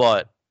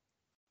 but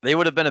they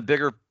would have been a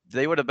bigger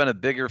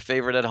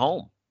favorite at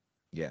home.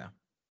 Yeah.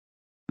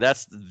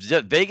 That's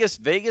Vegas.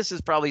 Vegas is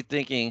probably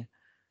thinking,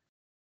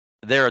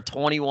 they're a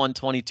 21,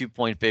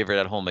 22-point favorite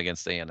at home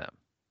against A&M.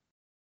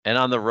 And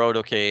on the road,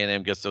 okay,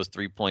 A&M gets those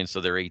 3 points,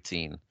 so they're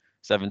 18,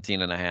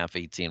 17 and a half,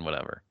 18,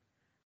 whatever.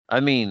 I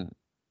mean,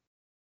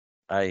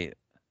 I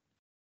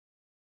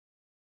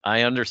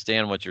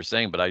understand what you're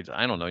saying, but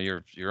I don't know.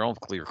 You're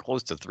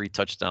close to 3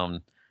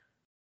 touchdown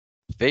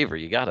favor.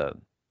 You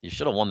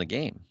should have won the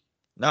game.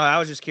 No, I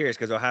was just curious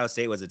because Ohio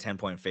State was a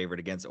 10-point favorite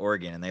against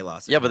Oregon, and they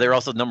lost. Yeah, but they're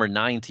also number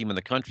 9 team in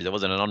the country. That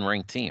wasn't an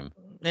unranked team.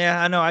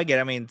 Yeah, I know. I get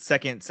it. I mean,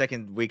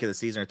 second week of the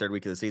season or third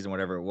week of the season,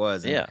 whatever it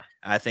was. And Yeah.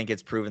 I think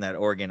it's proven that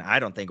Oregon. I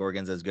don't think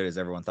Oregon's as good as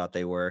everyone thought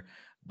they were,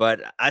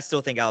 but I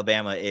still think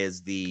Alabama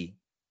is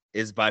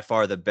by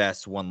far the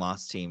best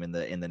one-loss team in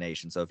the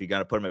nation. So if you got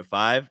to put them at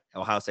 5,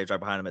 Ohio State's right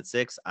behind them at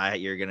 6.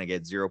 You're gonna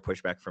get zero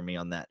pushback from me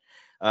on that.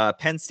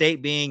 Penn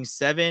State being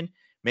 7,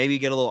 maybe you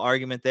get a little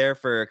argument there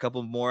for a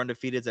couple more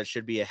undefeateds that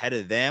should be ahead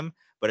of them.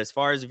 But as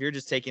far as if you're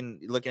just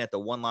looking at the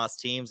one-loss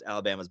teams,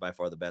 Alabama's by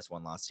far the best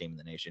one-loss team in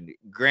the nation.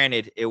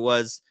 Granted, it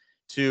was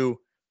to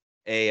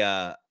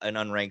an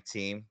unranked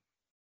team.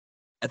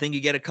 I think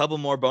you get a couple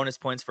more bonus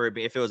points for it.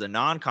 If it was a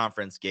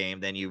non-conference game,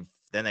 then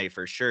they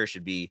for sure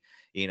should be,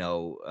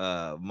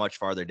 much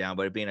farther down.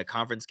 But it being a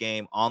conference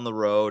game on the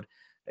road,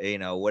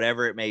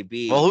 whatever it may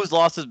be. Well, whose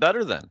loss is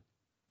better then?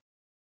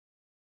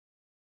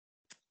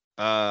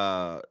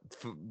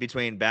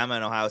 Between Bama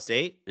and Ohio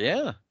State.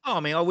 Yeah. Oh, I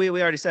mean, we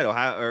already said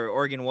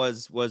Oregon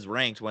was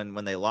ranked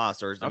when they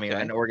lost,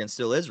 and Oregon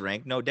still is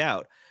ranked, no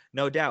doubt.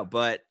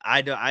 But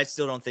I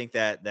still don't think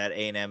that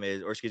A&M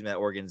that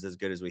Oregon's as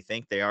good as we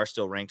think. They are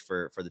still ranked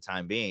for the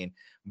time being.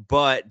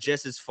 But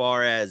just as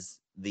far as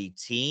the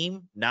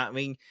team,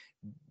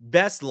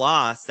 best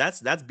loss,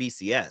 that's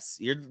BCS.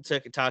 You're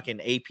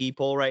talking AP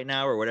poll right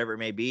now or whatever it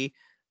may be.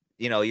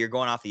 You're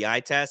going off the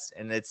eye test,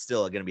 and it's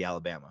still going to be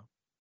Alabama.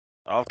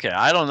 Okay,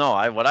 I don't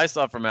know. What I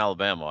saw from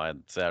Alabama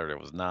on Saturday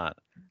was not.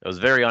 It was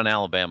very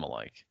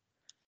un-Alabama-like.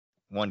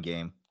 One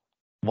game.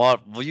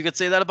 Well, you could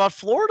say that about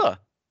Florida.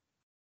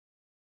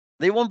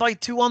 They won by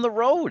 2 on the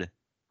road,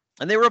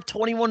 and they were up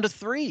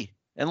 21-3,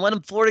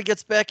 and Florida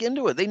gets back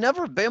into it.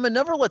 Bama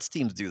never lets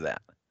teams do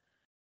that.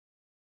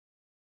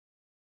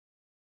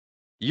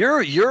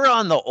 You're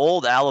on the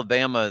old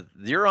Alabama.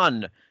 You're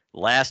on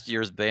last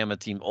year's Bama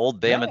team,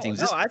 old Bama teams.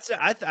 No,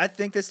 I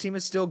think this team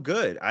is still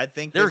good. I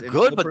think they're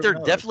good, but they're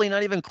definitely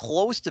not even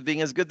close to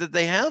being as good that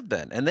they have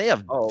been, and they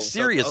have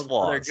serious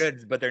flaws. They're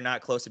good, but they're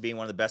not close to being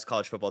one of the best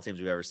college football teams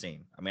we've ever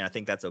seen. I mean, I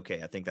think that's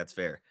okay. I think that's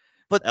fair.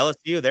 But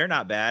LSU, they're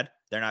not bad.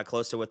 They're not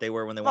close to what they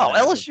were when they won.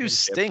 LSU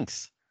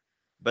stinks.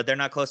 But they're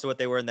not close to what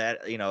they were in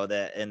that,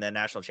 in the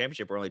national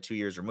championship. We're only 2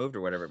 years removed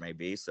or whatever it may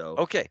be. So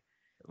okay.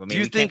 I mean,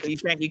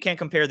 you can't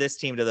compare this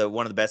team to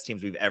one of the best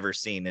teams we've ever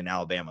seen in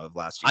Alabama of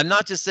last year? I'm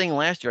not just saying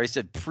last year. I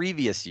said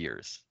previous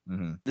years.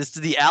 Mm-hmm. This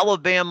is the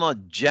Alabama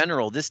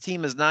general. This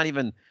team is not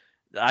even.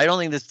 I don't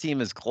think this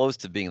team is close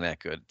to being that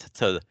good.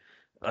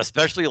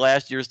 Especially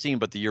last year's team,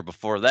 but the year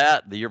before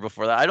that,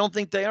 I don't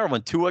think they are.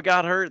 When Tua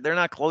got hurt, they're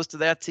not close to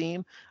that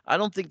team. I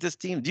don't think this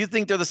team. Do you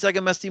think they're the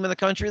second best team in the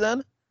country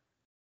then?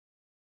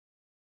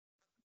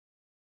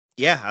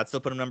 Yeah, I'd still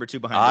put them number 2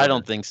 behind. I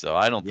don't think so.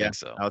 I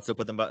would still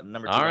put them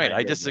number 2. All right,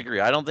 I disagree.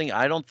 I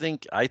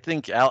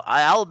think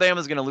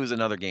Alabama's going to lose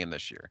another game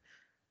this year.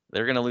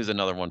 They're going to lose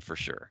another one for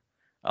sure.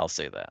 I'll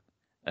say that.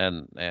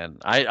 And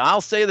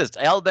I'll say this: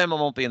 Alabama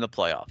won't be in the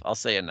playoff. I'll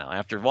say it now.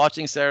 After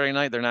watching Saturday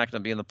night, they're not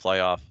going to be in the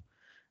playoff.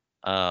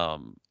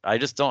 I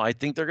just don't. I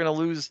think they're going to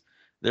luse.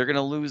 They're going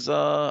to lose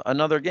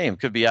another game.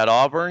 Could be at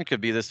Auburn.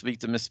 Could be this week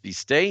to Mississippi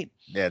State.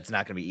 Yeah, it's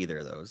not going to be either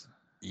of those.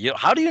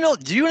 How do you know?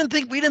 You didn't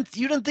think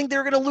they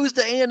were going to lose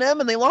to A&M,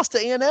 and they lost to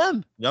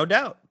A&M? No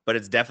doubt, but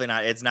it's definitely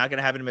not. It's not going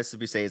to happen to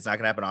Mississippi State. It's not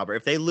going to happen to Auburn.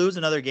 If they lose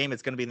another game,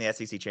 it's going to be in the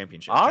SEC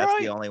championship.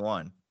 That's the only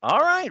one. All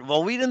right.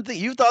 Well, we didn't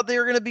think you thought they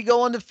were going to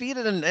go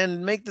undefeated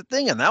and make the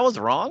thing, and that was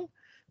wrong.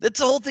 That's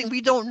the whole thing.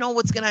 We don't know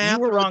what's going to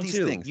happen. You were wrong with these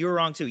too. Things. You were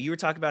wrong too. You were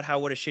talking about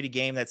what a shitty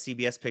game that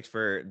CBS picked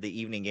for the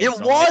evening game.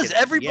 It was.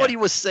 Everybody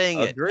was saying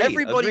it.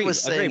 Everybody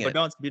was saying it.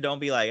 But don't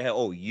be like, hey,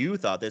 oh, you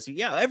thought this.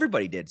 Yeah,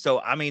 everybody did. So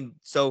I mean,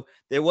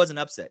 there was an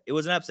upset. It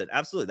was an upset.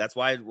 Absolutely. That's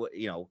why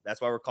that's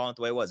why we're calling it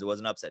the way it was. It was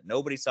an upset.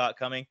 Nobody saw it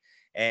coming.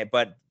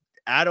 But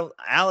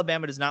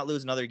Alabama does not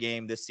lose another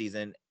game this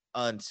season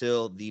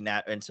until the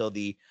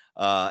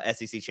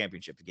SEC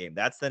championship game.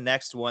 That's the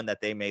next one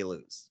that they may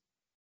lose.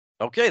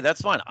 Okay, that's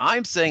fine.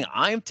 I'm saying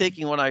I'm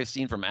taking what I've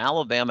seen from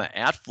Alabama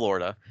at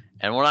Florida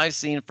and what I've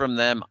seen from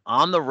them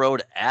on the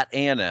road at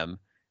A&M.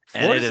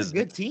 Florida's a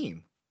good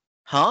team.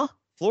 Huh?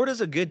 Florida's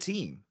a good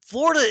team.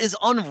 Florida is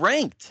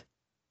unranked.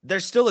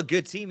 They're still a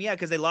good team, yeah,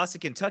 because they lost to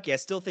Kentucky. I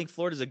still think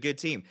Florida's a good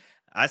team.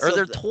 Or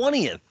they're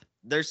 20th.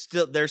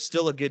 They're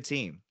still a good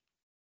team.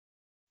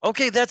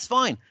 Okay, that's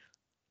fine.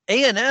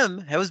 A&M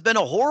has been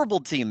a horrible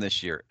team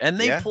this year, and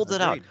they pulled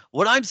it out.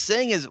 What I'm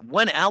saying is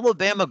when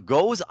Alabama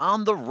goes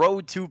on the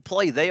road to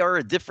play, they are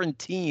a different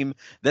team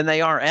than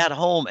they are at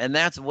home, and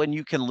that's when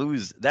you can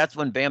lose. That's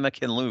when Bama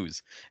can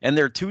lose. And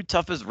their 2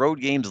 toughest road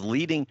games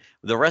leading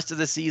the rest of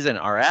the season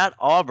are at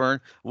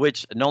Auburn,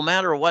 which no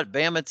matter what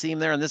Bama team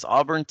there and this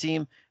Auburn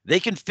team, they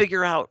can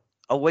figure out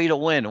a way to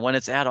win when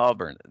it's at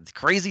Auburn.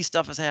 Crazy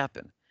stuff has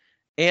happened.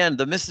 And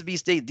the Mississippi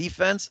State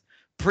defense,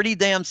 pretty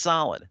damn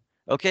solid.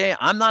 Okay,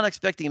 I'm not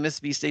expecting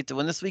Mississippi State to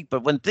win this week,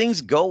 but when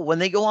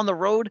they go on the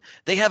road,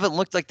 they haven't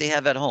looked like they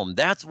have at home.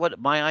 That's what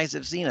my eyes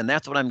have seen, and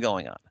that's what I'm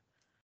going on.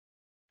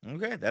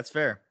 Okay, that's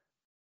fair.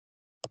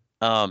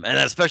 And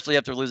especially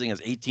after losing as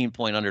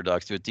 18-point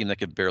underdogs to a team that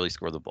could barely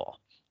score the ball.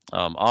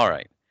 All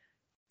right.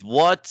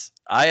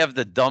 I have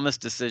the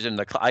dumbest decision.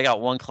 I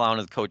got one clown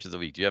as coach of the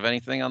week. Do you have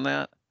anything on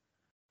that?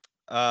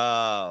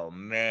 Oh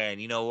man,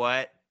 you know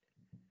what?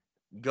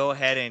 Go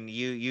ahead and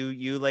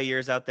you lay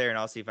yours out there, and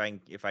I'll see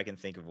if I can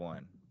think of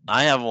one.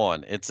 I have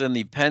one. It's in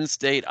the Penn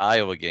State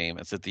Iowa game.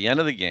 It's at the end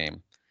of the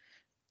game,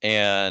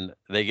 and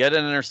they get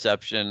an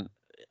interception.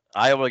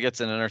 Iowa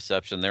gets an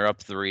interception. They're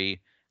up 3.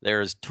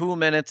 There's 2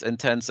 minutes and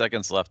 10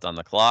 seconds left on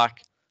the clock.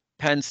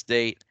 Penn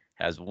State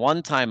has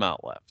 1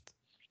 timeout left.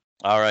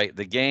 All right,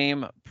 the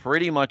game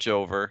pretty much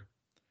over.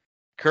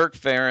 Kirk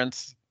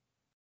Ferentz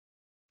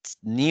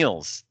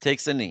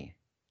takes a knee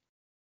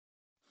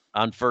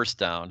on first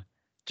down.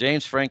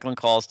 James Franklin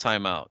calls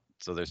timeout.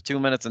 So there's 2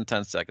 minutes and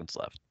 10 seconds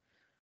left.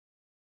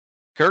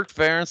 Kirk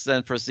Ferentz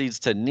then proceeds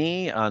to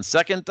knee on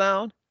second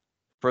down,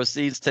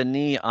 proceeds to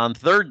knee on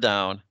third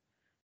down,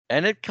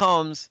 and it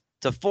comes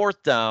to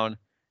fourth down,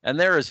 and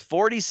there is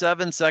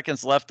 47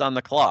 seconds left on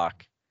the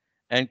clock,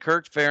 and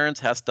Kirk Ferentz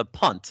has to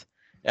punt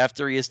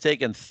after he has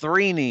taken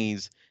 3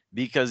 knees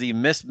because he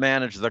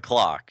mismanaged the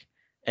clock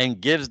and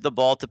gives the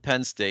ball to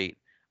Penn State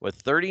with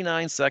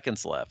 39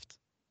 seconds left.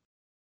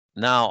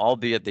 Now,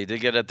 albeit they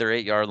did get at their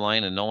 8-yard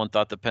line and no one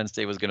thought that Penn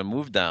State was going to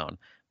move down,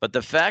 but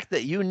the fact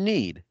that you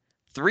need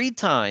 3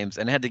 times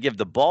and had to give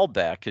the ball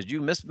back because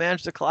you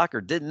mismanaged the clock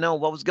or didn't know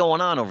what was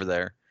going on over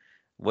there,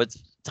 with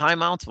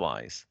timeouts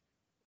wise,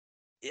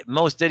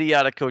 most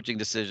idiotic coaching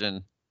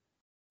decision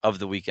of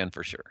the weekend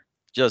for sure.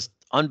 Just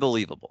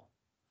unbelievable.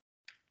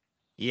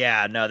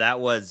 Yeah, no, that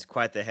was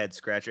quite the head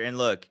scratcher. And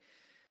look,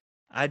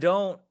 I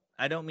don't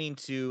mean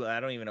to. I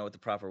don't even know what the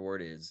proper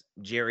word is.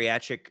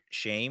 Geriatric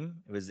shame.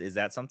 Is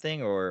that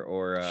something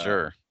or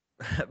Sure.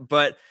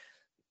 But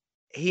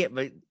he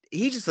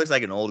just looks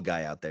like an old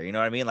guy out there. You know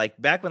what I mean? Like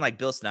back when like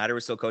Bill Snyder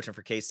was still coaching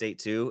for K-State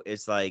too.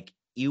 It's like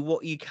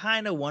you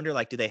kind of wonder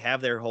like, do they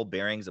have their whole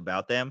bearings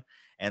about them?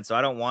 And so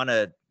I don't want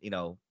to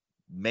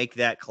make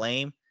that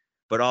claim,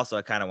 but also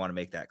I kind of want to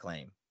make that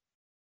claim.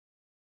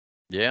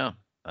 Yeah,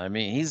 I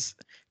mean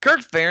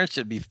Kirk Ferentz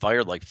should be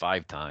fired like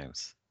 5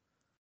 times.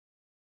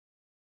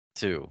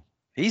 Too.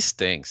 He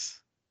stinks.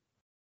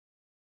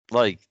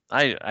 Like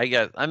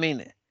I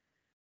mean,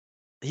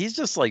 he's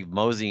just like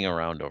moseying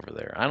around over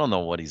there. I don't know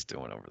what he's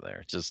doing over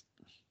there. Just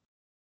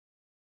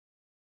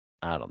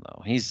I don't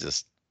know.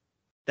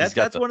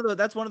 That's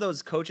one of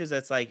those coaches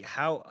that's like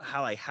how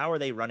are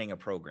they running a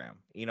program?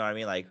 You know what I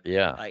mean? Like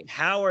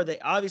how are they?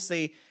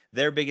 Obviously,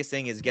 their biggest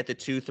thing is get the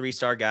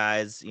 2-3-star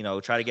guys.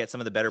 Try to get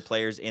some of the better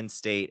players in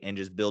state and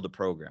just build a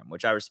program,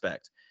 which I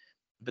respect.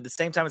 But at the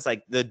same time, it's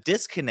like the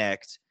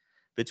disconnect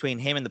between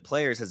him and the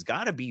players has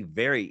got to be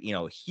very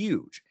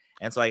huge.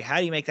 And so like, how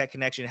do you make that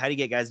connection? How do you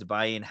get guys to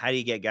buy in? How do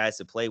you get guys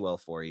to play well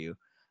for you?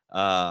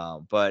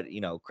 But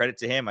credit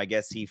to him. I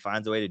guess he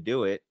finds a way to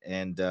do it.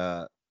 And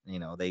they're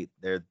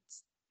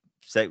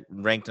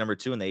ranked number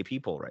 2 in the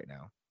AP poll right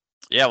now.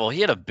 Yeah, well, he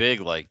had a big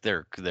they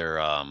had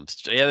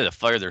to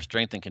fire their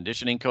strength and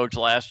conditioning coach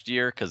last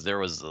year because there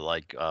was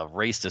like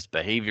racist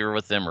behavior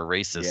with him or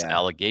racist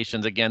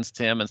allegations against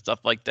him and stuff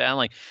like that.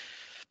 Like,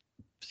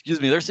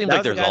 excuse me, there seems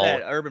like there's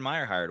that Urban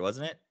Meyer hired,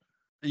 wasn't it?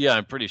 Yeah,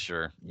 I'm pretty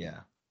sure. Yeah.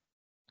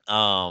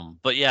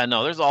 But yeah,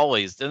 no, there's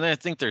always, and I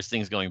think there's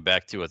things going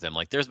back to with him.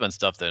 Like, there's been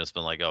stuff that has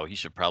been like, oh, he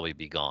should probably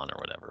be gone or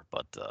whatever.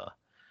 But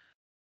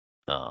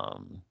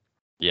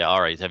yeah,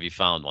 all right. Have you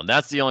found one?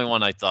 That's the only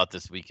one I thought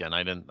this weekend.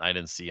 I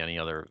didn't see any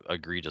other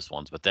egregious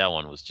ones, but that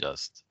one was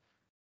just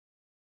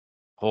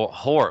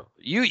horrible.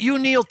 You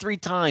kneel 3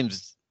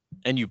 times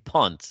and you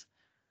punt.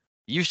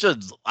 You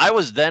should. I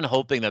was then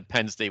hoping that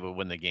Penn State would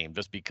win the game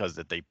just because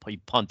he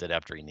punted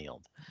after he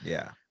kneeled.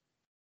 Yeah.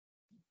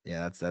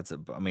 Yeah,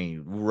 I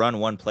mean, run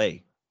one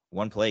play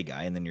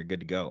guy, and then you're good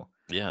to go.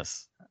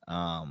 Yes.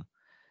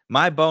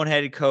 My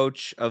boneheaded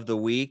coach of the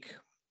week,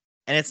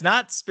 and it's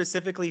not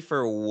specifically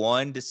for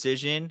one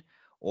decision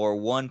or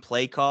one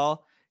play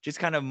call, just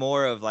kind of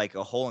more of like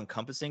a whole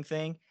encompassing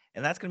thing.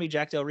 And that's going to be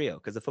Jack Del Rio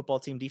because the football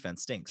team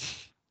defense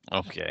stinks.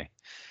 Okay.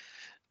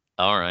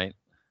 All right.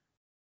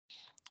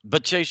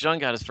 But Chase Young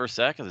got his first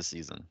sack of the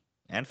season.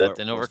 And that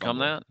didn't overcome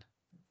that?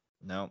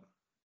 No.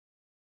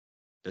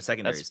 The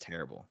secondary is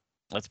terrible.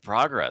 That's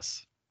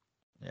progress.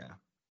 Yeah.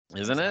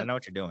 Isn't it? I know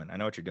what you're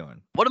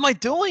doing. What am I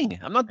doing?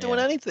 I'm not doing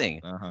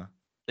anything. Uh-huh.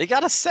 They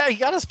got a sack. He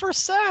got his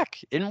first sack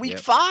in week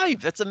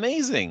 5. That's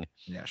amazing.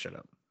 Yeah, shut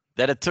up.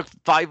 That it took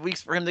 5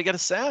 weeks for him to get a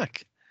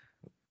sack.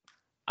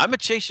 I'm a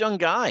Chase Young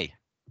guy.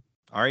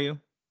 Are you?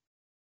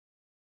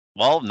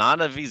 Well, not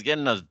if he's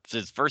getting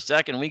his first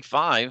sack in week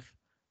 5.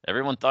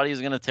 Everyone thought he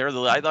was going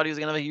to I thought he was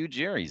going to have a huge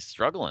year. He's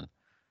struggling.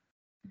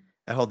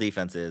 That whole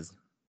defense is,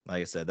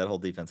 like I said, I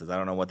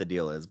don't know what the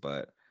deal is,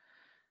 but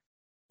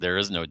there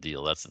is no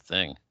deal. That's the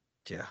thing.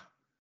 Yeah.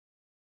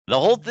 The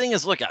whole thing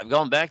is, look, I've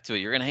gone back to it.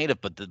 You're gonna hate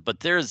it, but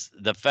there's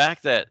the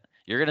fact that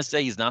you're gonna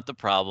say he's not the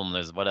problem.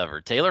 There's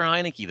whatever. Taylor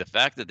Heineke, the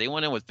fact that they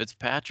went in with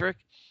Fitzpatrick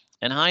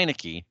and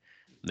Heineke,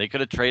 they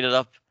could have traded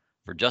up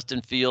for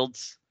Justin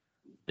Fields.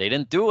 They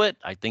didn't do it.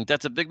 I think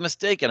that's a big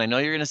mistake. And I know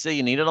you're gonna say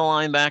you needed a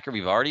linebacker.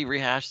 We've already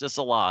rehashed this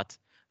a lot,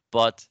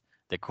 but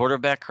the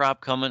quarterback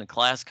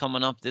class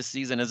coming up this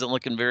season isn't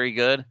looking very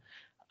good.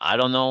 I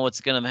don't know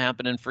what's gonna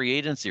happen in free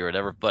agency or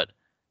whatever, but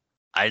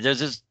there's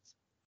just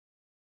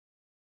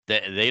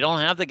they don't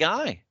have the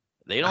guy.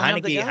 They don't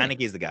have the guy.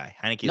 Heineke's the guy.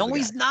 No,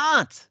 he's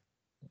not.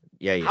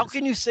 Yeah, he How is.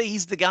 can you say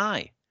he's the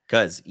guy?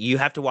 Because you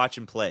have to watch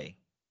him play.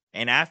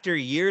 And after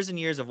years and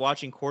years of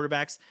watching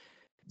quarterbacks,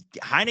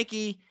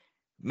 Heineke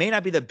may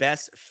not be the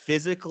best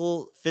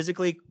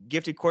physically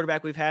gifted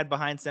quarterback we've had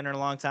behind center in a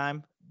long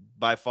time.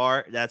 By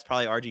far, that's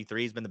probably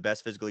RG3 has been the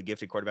best physically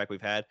gifted quarterback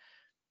we've had.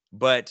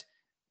 But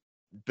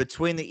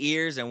between the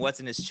ears and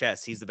what's in his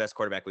chest, he's the best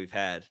quarterback we've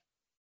had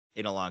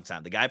in a long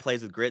time. The guy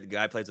plays with grit. The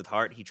guy plays with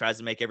heart. He tries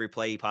to make every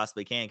play he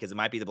possibly can because it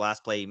might be the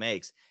last play he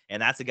makes.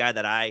 And that's a guy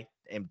that I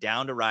am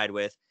down to ride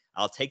with.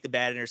 I'll take the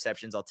bad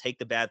interceptions. I'll take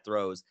the bad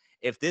throws.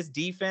 If this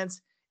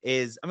defense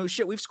is, I mean,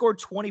 shit, we've scored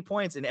 20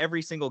 points in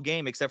every single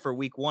game except for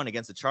week 1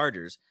 against the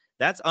Chargers.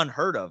 That's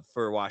unheard of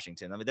for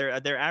Washington. I mean,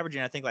 they're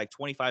averaging, I think, like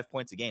 25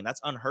 points a game.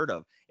 That's unheard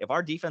of. If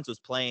our defense was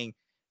playing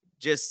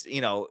just,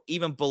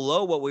 even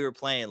below what we were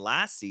playing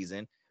last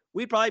season,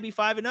 we'd probably be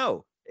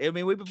 5-0. I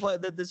mean, we've been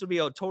playing that. This would be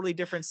a totally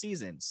different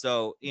season.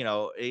 So,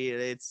 I'm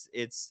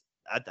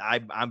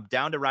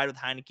down to ride with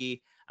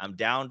Heineke. I'm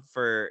down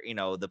for,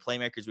 the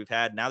playmakers we've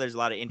had. Now there's a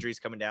lot of injuries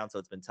coming down, so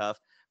it's been tough.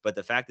 But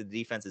the fact that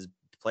the defense has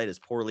played as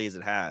poorly as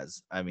it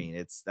has, I mean,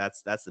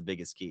 that's the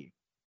biggest key.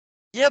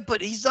 Yeah,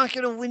 but he's not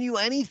going to win you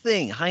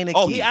anything, Heineke.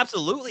 Oh, he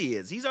absolutely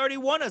is. He's already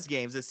won us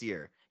games this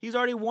year. He's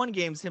already won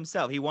games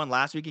himself. He won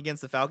last week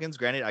against the Falcons.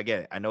 Granted, I get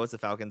it. I know it's the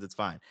Falcons. It's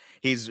fine.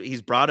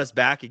 He's brought us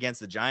back against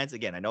the Giants.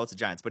 Again, I know it's the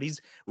Giants, but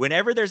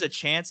whenever there's a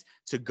chance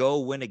to go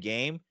win a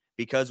game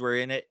because we're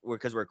in it,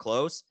 because we're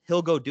close,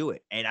 he'll go do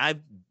it.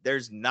 And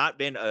there's not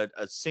been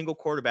a single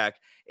quarterback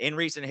in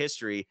recent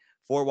history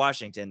for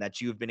Washington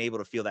that you've been able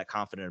to feel that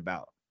confident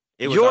about.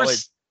 It was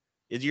always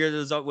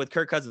with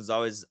Kirk Cousins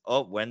always,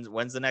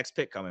 when's the next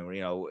pick coming?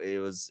 It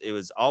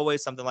was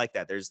always something like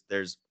that.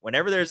 There's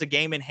whenever there's a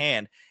game in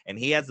hand and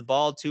he has the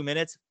ball 2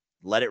 minutes,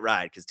 let it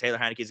ride, because Taylor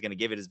Heineke is going to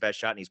give it his best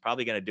shot, and he's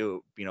probably going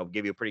to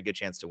give you a pretty good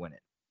chance to win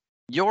it.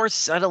 You're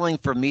settling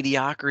for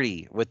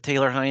mediocrity with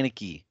Taylor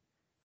Heineke.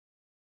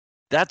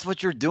 That's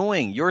what you're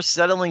doing. You're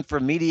settling for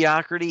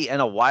mediocrity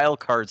and a wild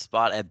card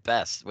spot at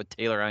best with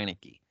Taylor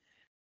Heineke.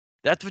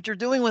 That's what you're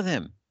doing with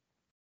him.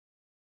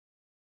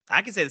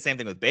 I can say the same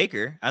thing with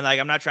Baker.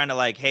 I'm not trying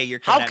to hey, you're.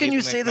 How can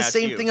you say the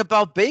same thing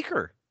about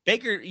Baker?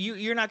 Baker,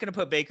 you're not going to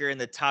put Baker in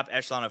the top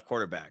echelon of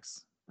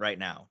quarterbacks right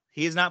now.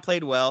 He has not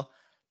played well,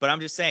 but I'm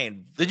just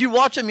saying. Did you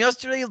watch him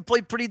yesterday? He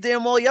played pretty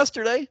damn well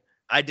yesterday.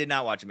 I did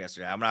not watch him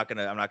yesterday. I'm not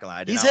gonna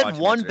lie. He's had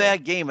one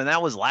bad game, and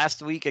that was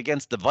last week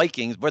against the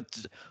Vikings, but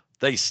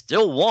they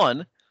still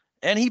won,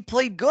 and he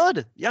played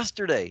good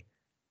yesterday.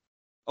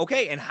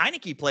 Okay, and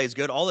Heineke plays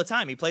good all the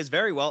time. He plays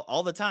very well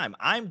all the time.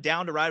 I'm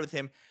down to ride with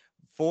him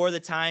for the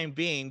time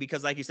being,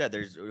 because like you said,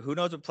 there's who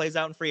knows what plays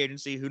out in free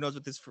agency, who knows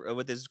what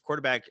this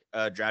quarterback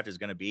draft is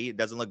going to be. It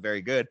doesn't look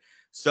very good.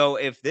 So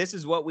if this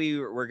is what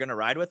we're going to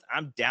ride with,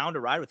 I'm down to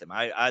ride with him.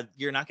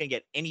 You're not going to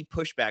get any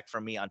pushback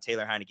from me on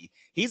Taylor Heineke.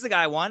 He's the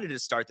guy I wanted to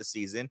start the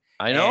season.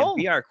 I know. And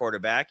be our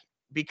quarterback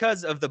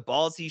because of the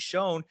balls he's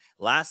shown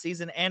last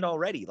season and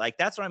already.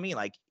 That's what I mean.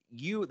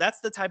 That's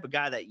the type of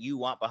guy that you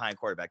want behind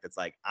quarterback. That's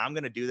I'm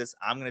going to do this.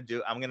 I'm going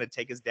to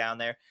take us down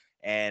there.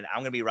 And I'm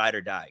going to be ride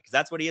or die, because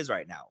that's what he is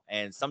right now.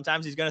 And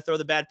sometimes he's going to throw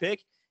the bad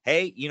pick.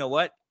 Hey, you know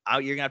what?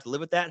 You're going to have to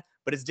live with that.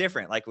 But it's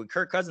different. Like with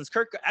Kirk Cousins,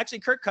 Kirk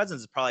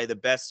Cousins is probably the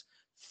best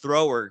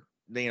throwing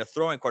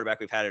quarterback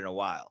we've had in a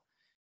while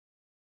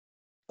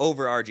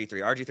over RG3.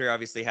 RG3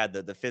 obviously had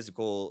the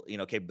physical,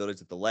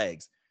 capabilities with the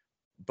legs,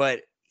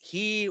 but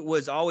he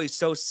was always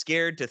so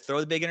scared to throw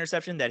the big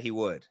interception that he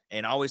would,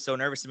 and always so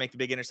nervous to make the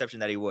big interception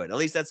that he would. At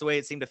least that's the way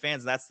it seemed to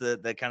fans. And that's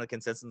the kind of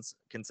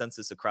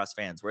consensus across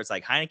fans, where it's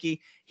Heineke,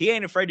 he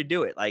ain't afraid to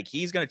do it.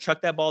 He's going to chuck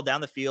that ball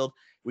down the field.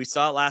 We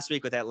saw it last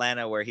week with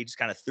Atlanta, where he just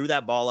kind of threw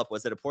that ball up.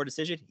 Was it a poor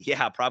decision?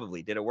 Yeah,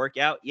 probably. Did it work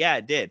out? Yeah,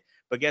 it did.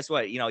 But guess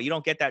what? You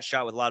don't get that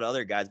shot with a lot of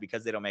other guys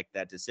because they don't make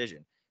that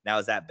decision. Now,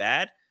 is that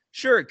bad?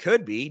 Sure, it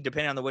could be,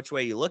 depending on which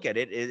way you look at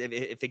it.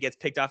 If it gets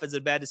picked off as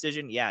a bad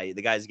decision, yeah, the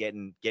guy's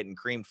getting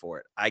creamed for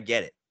it. I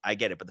get it.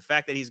 But the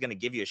fact that he's going to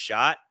give you a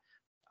shot,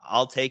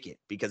 I'll take it,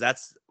 because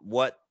that's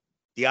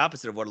the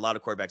opposite of what a lot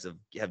of quarterbacks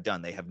have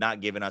done. They have not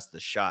given us the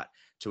shot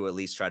to at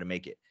least try to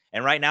make it.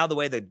 And right now, the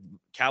way the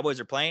Cowboys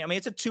are playing, I mean,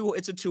 it's a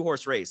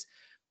two-horse race.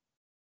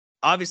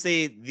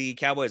 Obviously, the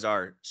Cowboys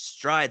are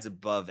strides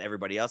above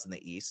everybody else in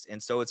the East,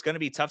 and so it's going to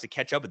be tough to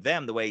catch up with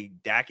them. The way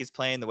Dak is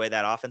playing, the way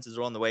that offense is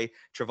rolling, the way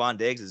Trevon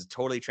Diggs has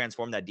totally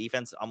transformed that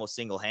defense almost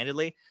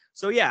single-handedly.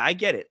 So, yeah, I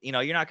get it.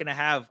 You're not going to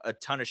have a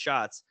ton of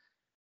shots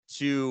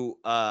to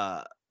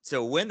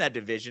to win that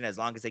division as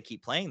long as they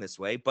keep playing this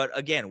way. But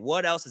again,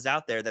 what else is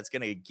out there that's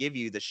going to give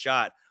you the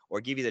shot or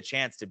give you the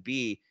chance to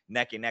be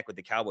neck and neck with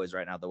the Cowboys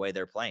right now, the way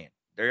they're playing?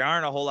 There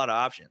aren't a whole lot of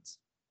options.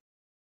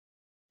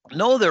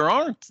 No, there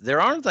aren't.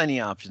 There aren't any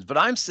options. But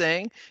I'm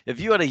saying if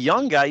you had a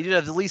young guy, you'd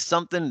have at least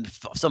something,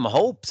 some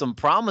hope, some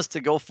promise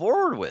to go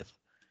forward with.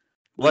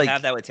 We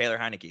have that with Taylor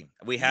Heineke.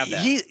 We have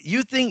that.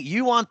 You think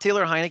you want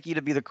Taylor Heineke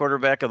to be the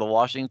quarterback of the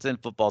Washington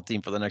football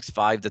team for the next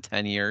 5 to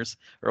 10 years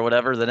or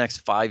whatever, the next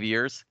 5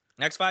 years?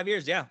 Next 5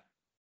 years, yeah.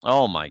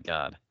 Oh my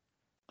God.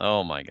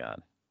 Oh my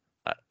God.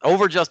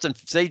 Over Justin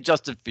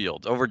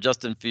Fields, over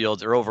Justin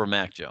Fields or over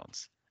Mac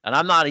Jones. And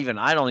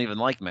I don't even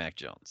like Mac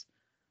Jones.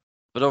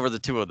 But over the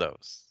two of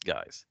those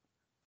guys.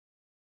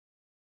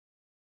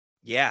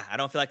 Yeah, I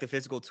don't feel like the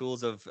physical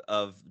tools of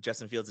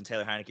Justin Fields and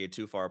Taylor Heineke are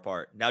too far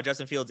apart. Now,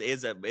 Justin Fields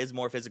is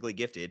more physically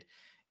gifted,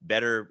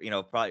 better,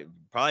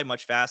 probably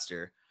much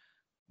faster.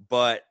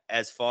 But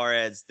as far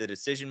as the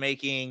decision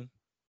making,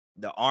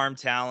 the arm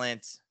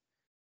talent,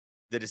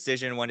 the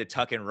decision when to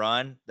tuck and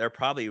run, they're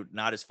probably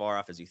not as far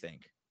off as you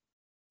think.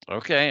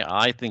 Okay,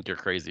 I think you're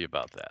crazy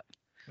about that.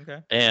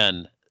 Okay.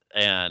 And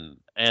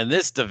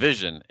this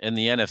division in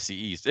the NFC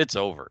East, it's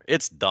over.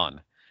 It's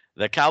done.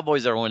 The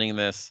Cowboys are winning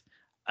this.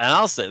 And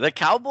I'll say the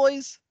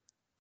Cowboys,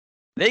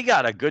 they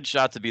got a good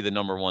shot to be the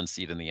number 1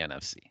 seed in the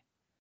NFC.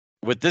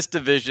 With this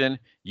division,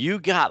 you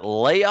got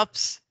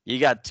layups. You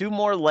got 2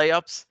 more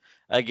layups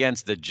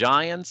against the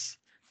Giants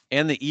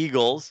and the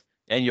Eagles.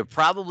 And you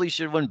probably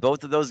should win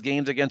both of those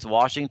games against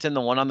Washington.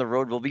 The one on the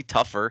road will be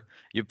tougher.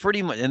 You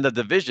pretty much in the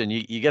division,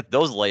 you get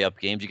those layup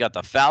games. You got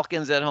the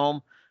Falcons at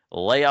home,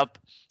 layup,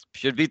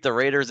 should beat the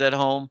Raiders at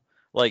home.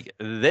 Like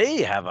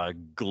they have a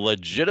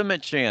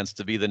legitimate chance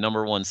to be the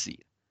number 1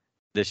 seed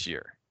this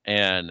year.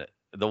 And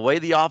the way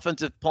the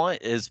offense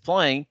is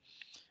playing,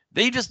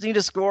 they just need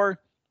to score.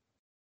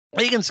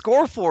 They can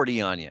score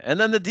 40 on you. And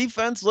then the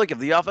defense, look, if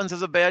the offense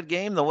has a bad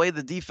game, the way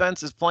the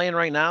defense is playing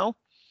right now,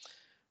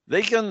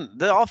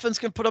 the offense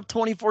can put up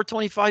 24,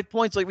 25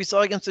 points like we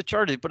saw against the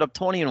Chargers. They put up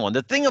 20-1.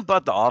 The thing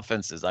about the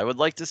offenses, I would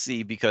like to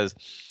see, because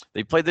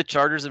they played the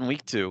Chargers in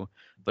week 2,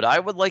 but I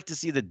would like to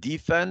see the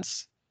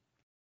defense.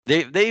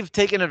 They've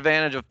taken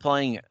advantage of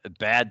playing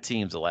bad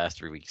teams the last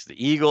 3 weeks.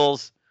 The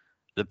Eagles,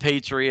 the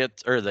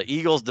Patriots, or the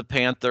Eagles, the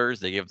Panthers,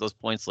 they gave those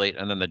points late,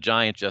 and then the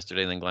Giants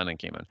yesterday, and then Glennon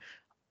came in.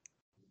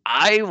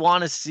 I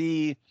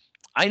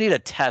need a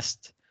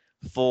test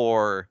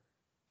for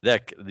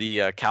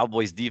the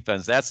Cowboys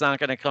defense. That's not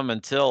going to come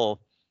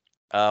until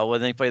when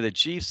they play the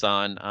Chiefs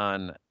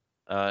on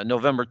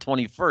November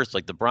 21st.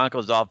 Like the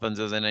Broncos offense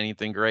isn't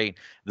anything great.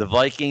 The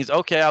Vikings,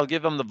 okay, I'll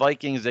give them the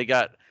Vikings. They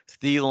got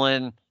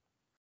Thielen,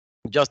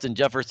 Justin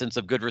Jefferson,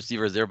 some good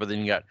receivers there, but then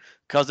you got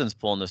Cousins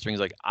pulling the strings.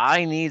 Like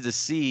I need to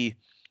see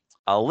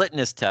a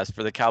litmus test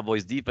for the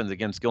Cowboys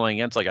defense going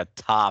against like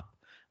top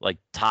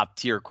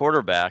tier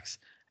quarterbacks.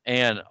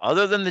 And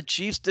other than the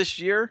Chiefs this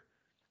year,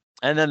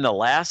 and then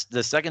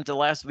the second to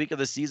last week of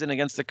the season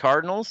against the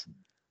Cardinals,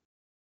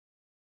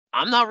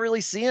 I'm not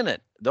really seeing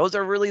it. Those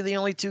are really the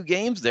only 2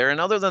 games there.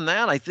 And other than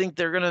that, I think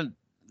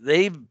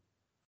they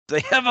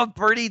have a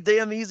pretty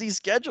damn easy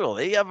schedule.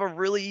 They have a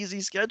really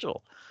easy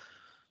schedule.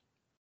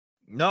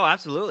 No,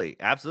 absolutely.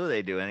 Absolutely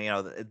they do.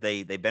 And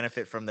they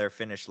benefit from their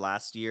finish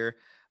last year.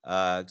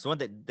 So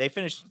they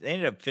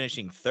ended up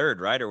finishing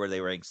 3rd, right? Or were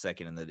they ranked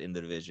 2nd in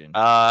the division?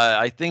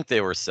 I think they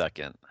were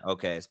 2nd.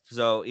 Okay.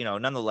 So,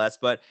 nonetheless,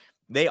 but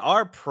they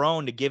are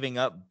prone to giving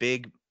up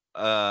big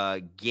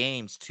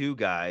games to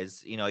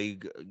guys. You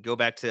go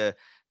back to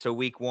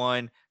week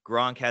 1,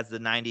 Gronk has the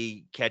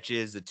 90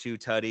 catches, the 2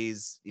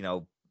 tutties,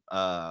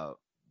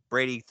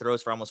 Brady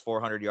throws for almost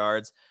 400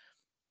 yards.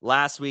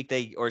 Last week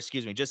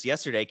just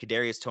yesterday,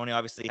 Kadarius Toney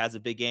obviously has a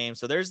big game.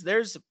 So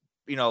there's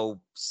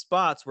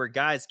spots where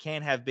guys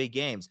can have big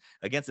games.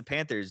 Against the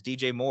Panthers,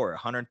 DJ Moore,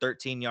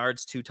 113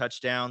 yards, 2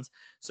 touchdowns.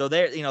 So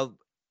there,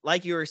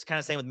 like you were kind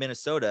of saying with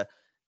Minnesota,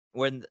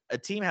 when a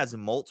team has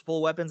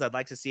multiple weapons, I'd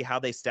like to see how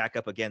they stack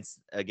up against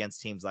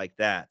teams like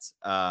that.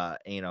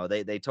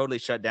 They totally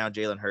shut down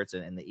Jalen Hurts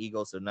and the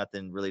Eagles, so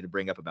nothing really to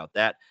bring up about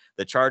that.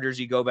 The Chargers,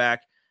 you go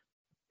back,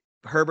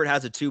 Herbert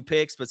has 2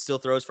 picks, but still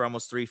throws for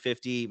almost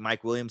 350.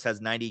 Mike Williams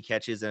has 90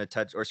 catches and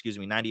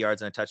 90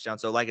 yards and a touchdown.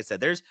 So like I said,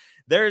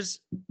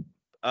 there's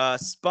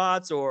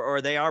spots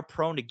or they are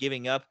prone to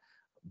giving up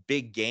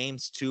big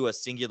games to a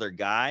singular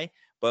guy.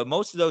 But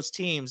most of those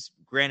teams,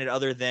 granted,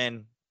 other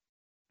than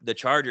the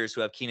Chargers,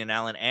 who have Keenan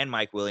Allen and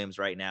Mike Williams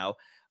right now,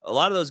 a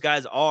lot of those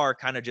guys are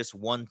kind of just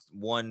one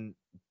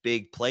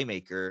big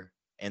playmaker,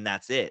 and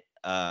that's it.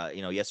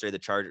 Yesterday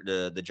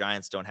the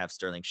Giants don't have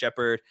Sterling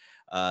Shepard.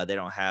 They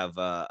don't have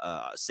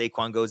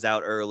Saquon goes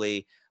out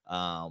early.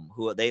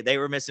 Who they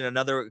were missing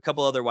a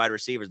couple other wide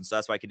receivers, and so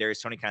that's why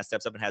Kadarius Toney kind of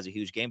steps up and has a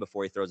huge game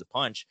before he throws a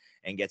punch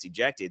and gets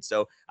ejected.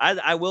 So I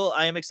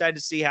am excited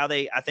to see how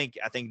I think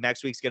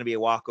next week's going to be a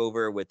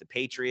walkover with the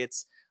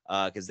Patriots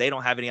because they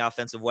don't have any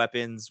offensive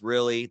weapons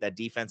really. That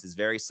defense is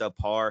very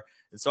subpar,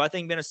 and so I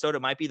think Minnesota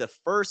might be the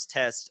first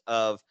test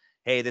of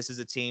hey, this is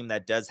a team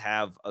that does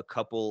have a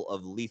couple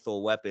of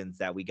lethal weapons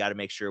that we got to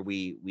make sure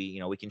we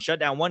can shut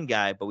down one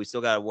guy, but we still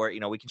got to worry.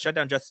 We can shut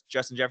down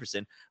Justin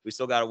Jefferson. We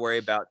still got to worry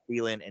about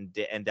Thielen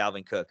and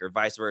Dalvin Cook, or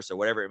vice versa,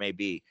 whatever it may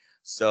be.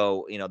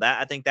 So,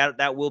 that I think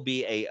that will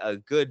be a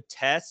good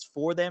test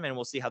for them, and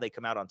we'll see how they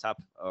come out on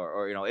top,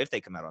 or if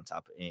they come out on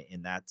top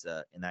in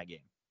that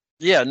game.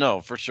 Yeah,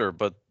 no, for sure.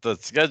 But the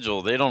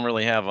schedule, they don't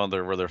really have on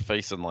there where they're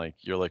facing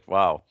you're like,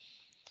 wow,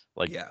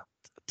 like Yeah.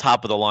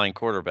 top of the line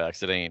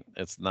quarterbacks.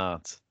 It's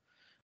not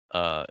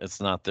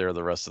there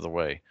the rest of the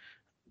way.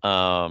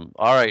 All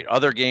right,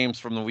 other games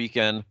from the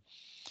weekend.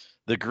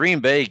 The Green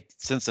Bay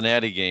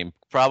Cincinnati game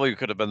probably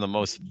could have been the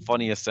most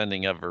funniest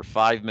ending ever.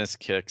 5 missed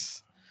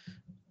kicks,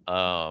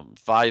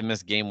 5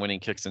 missed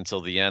game-winning kicks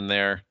until the end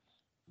there.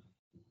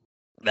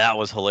 That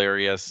was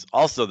hilarious.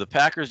 Also, the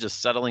Packers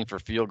just settling for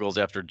field goals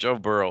after Joe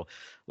Burrow.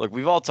 Look,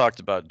 we've all talked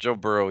about Joe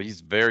Burrow.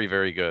 He's very,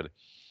 very good.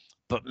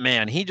 But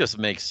man, he just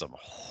makes some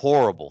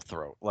horrible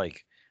throw.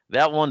 Like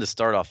that one to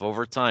start off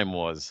overtime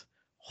was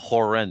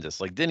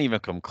horrendous. Like didn't even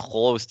come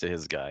close to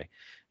his guy.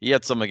 He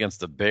had some against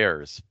the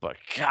Bears, but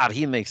God,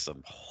 he makes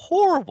some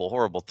horrible,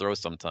 horrible throws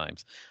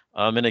sometimes.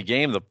 In a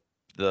game,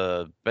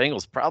 the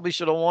Bengals probably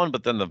should have won,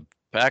 but then the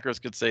Packers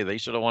could say they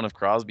should have won if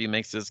Crosby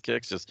makes his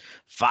kicks. Just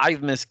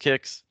 5 missed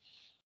kicks,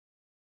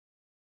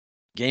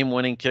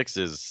 game-winning kicks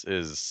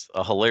is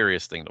a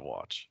hilarious thing to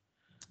watch.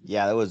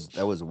 Yeah, that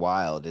was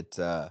wild.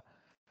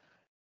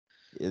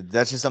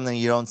 That's just something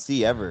you don't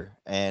see ever.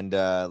 And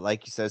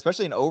like you said,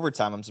 especially in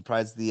overtime, I'm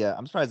surprised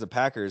the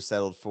Packers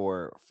settled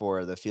for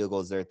the field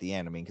goals there at the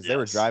end. I mean, because they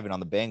were Yes. driving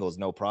on the Bengals,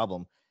 no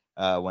problem,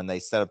 when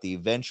they set up the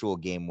eventual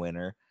game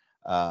winner.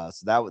 So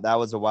that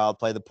was a wild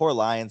play. The poor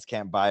Lions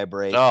can't buy a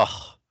break.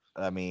 Oh,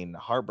 I mean,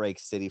 heartbreak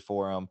city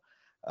for them.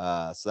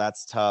 So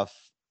that's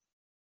tough.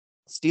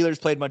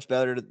 Steelers played much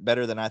better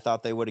than I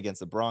thought they would against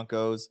the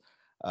Broncos.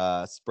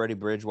 Spready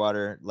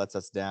Bridgewater lets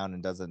us down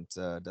and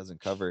doesn't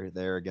cover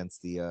there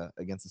against the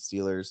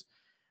Steelers.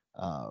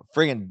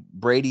 Friggin'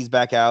 Brady's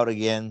back out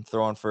again,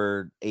 throwing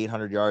for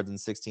 800 yards and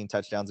 16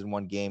 touchdowns in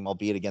one game,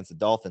 albeit against the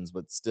Dolphins,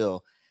 but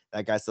still,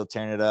 that guy's still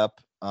tearing it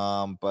up.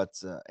 And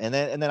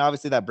then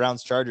obviously that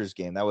Browns Chargers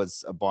game, that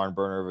was a barn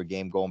burner of a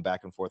game, going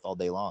back and forth all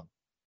day long.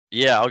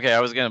 yeah, okay.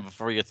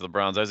 Before we get to the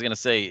Browns, I was gonna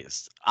say,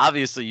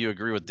 obviously you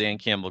agree with Dan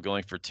Campbell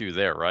going for 2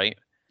 there, right?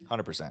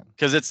 100%.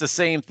 Because it's the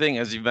same thing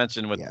as you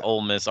mentioned with Yeah.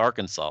 Ole Miss,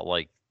 Arkansas.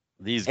 Like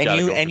these And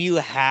gotta you go. and you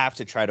have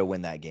to try to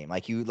win that game.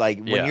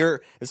 When Yeah.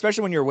 you're,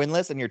 especially when you're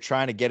winless and you're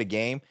trying to get a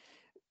game,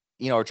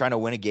 or trying to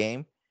win a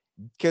game,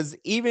 because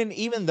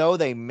even though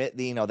they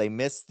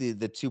missed the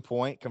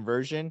 2-point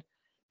conversion,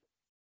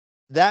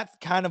 that's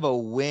kind of a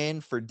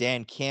win for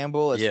Dan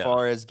Campbell as Yeah.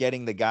 far as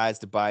getting the guys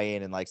to buy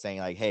in and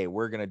saying hey,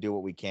 we're gonna do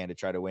what we can to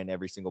try to win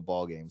every single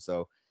ball game.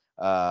 So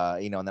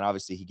and then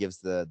obviously he gives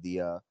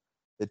the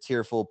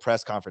tearful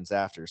press conference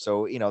after.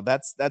 So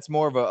that's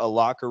more of a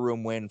locker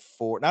room win,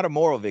 for not a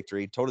moral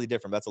victory, totally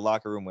different. That's a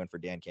locker room win for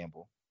Dan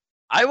Campbell.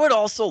 I would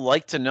also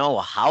like to know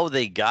how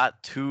they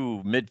got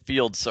to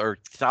midfield, or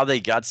how they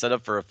got set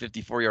up for a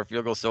 54-yard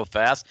field goal so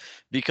fast.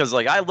 Because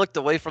I looked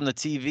away from the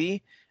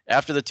TV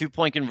after the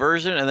 2-point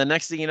conversion, and the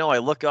next thing you know, I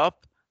look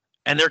up,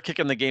 and they're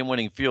kicking the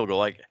game-winning field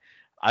goal.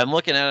 I'm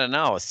looking at it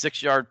now: a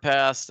 6-yard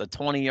pass, a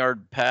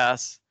 20-yard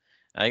pass,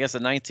 I guess a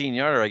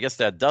 19-yarder. I guess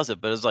that does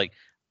it. But it's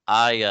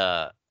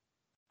I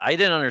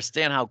didn't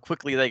understand how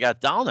quickly they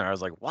got down there. I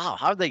was like, wow,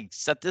 how did they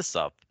set this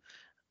up?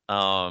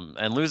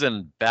 And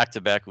losing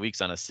back-to-back weeks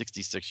on a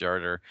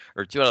 66-yarder,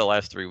 or 2 out of the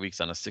last 3 weeks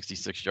on a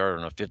 66-yarder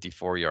and a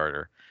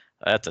 54-yarder.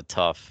 That's a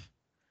tough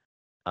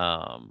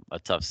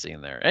scene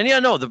there. And yeah,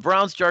 no, the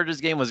Browns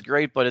Chargers game was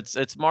great, but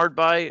it's marred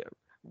by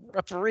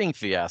refereeing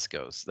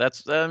fiascos.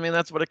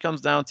 That's what it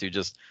comes down to.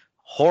 Just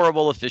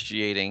horrible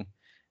officiating.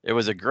 It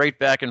was a great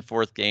back and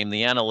forth game.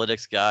 The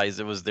analytics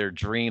guys, it was their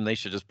dream. They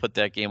should just put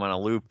that game on a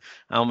loop.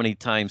 How many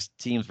times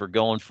teams were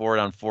going for it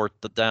on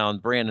 4th down?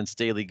 Brandon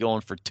Staley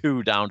going for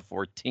 2 down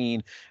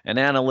 14. An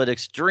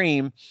analytics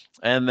dream.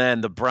 And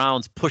then the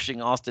Browns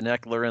pushing Austin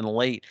Eckler in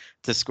late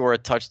to score a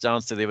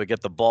touchdown so they would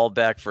get the ball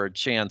back for a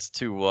chance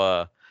to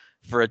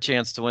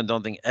win.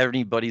 Don't think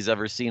anybody's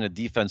ever seen a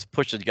defense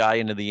push a guy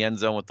into the end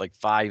zone with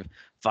five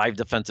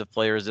defensive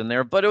players in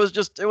there. But it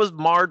was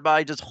marred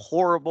by just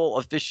horrible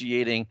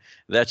officiating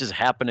that just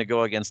happened to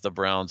go against the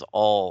Browns.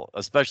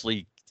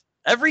 Especially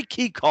every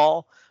key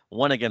call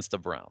went against the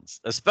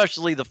Browns,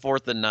 especially the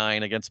 4th and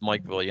 9 against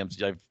Mike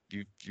Williams.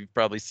 You've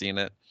probably seen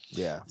it.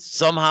 Yeah.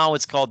 Somehow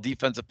it's called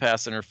defensive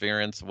pass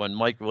interference when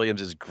Mike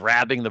Williams is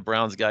grabbing the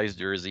Browns guy's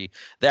jersey.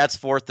 That's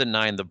 4th and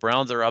 9. The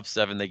Browns are up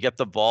 7. They get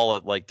the ball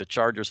at the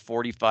Chargers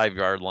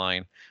 45-yard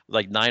line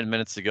 9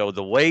 minutes ago.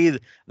 The way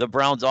the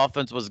Browns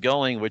offense was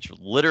going, which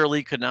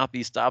literally could not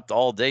be stopped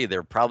all day,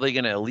 they're probably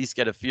going to at least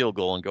get a field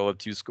goal and go up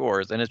 2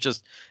 scores. And I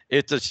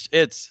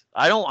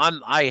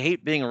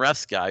hate being a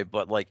refs guy,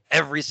 but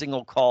every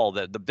single call,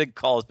 the big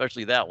call,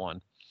 especially that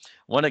one,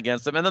 went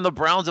against them. And then the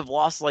Browns have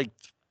lost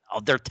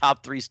their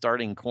top 3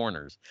 starting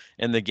corners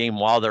in the game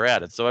while they're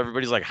at it. So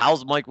everybody's like,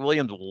 how's Mike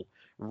Williams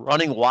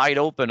running wide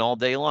open all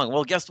day long.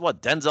 Well, guess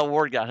what? Denzel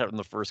Ward got hurt in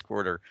the first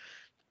quarter.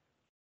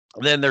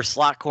 Then their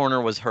slot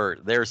corner was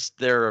hurt. Their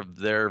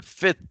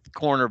fifth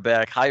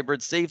cornerback,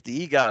 hybrid safety,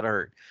 he got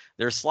hurt.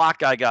 Their slot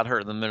guy got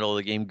hurt in the middle of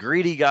the game.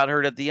 Greedy got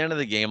hurt at the end of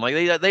the game. Like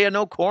they had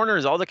no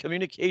corners. All the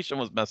communication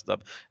was messed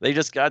up. They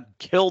just got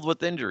killed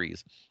with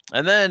injuries.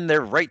 And then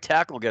their right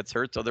tackle gets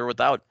hurt, so they're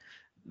without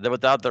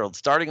their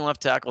starting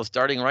left tackle,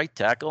 starting right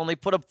tackle, and they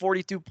put up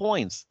 42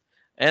 points.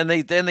 And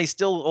they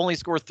still only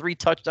score 3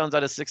 touchdowns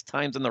out of 6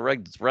 times in the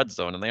red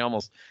zone, and they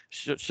almost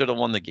should have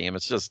won the game.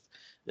 It's just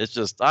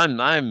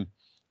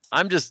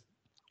I'm just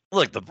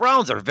look. The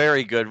Browns are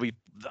very good.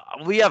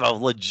 We have a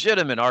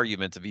legitimate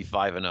argument to be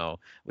 5-0.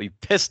 We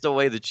pissed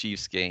away the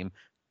Chiefs game,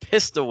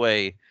 pissed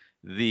away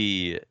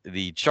the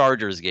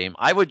Chargers game.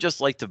 I would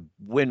just like to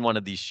win one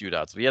of these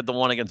shootouts. We had the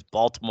one against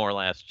Baltimore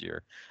last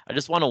year. I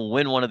just want to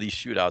win one of these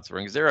shootouts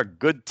because they're a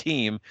good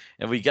team,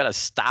 and we got to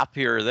stop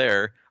here or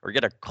there or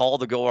get a call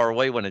to go our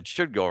way when it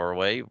should go our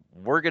way.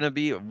 We're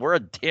a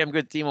damn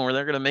good team, and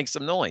they're gonna make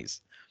some noise.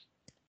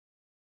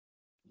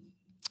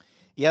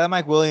 Yeah, that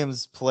Mike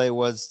Williams play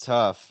was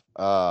tough.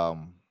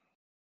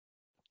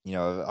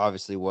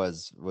 Obviously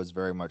was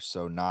very much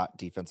so not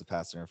defensive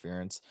pass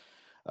interference.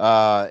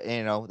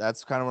 And,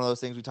 that's kind of one of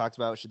those things we talked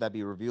about. Should that be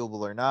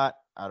reviewable or not?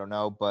 I don't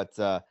know, but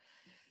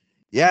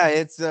yeah,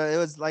 it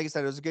was like I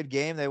said, it was a good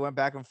game. They went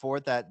back and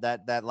forth.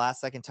 That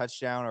last second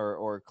touchdown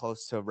or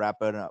close to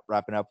wrapping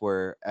up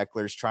where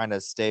Eckler's trying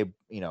to stay,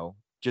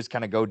 just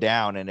kind of go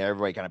down and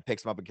everybody kind of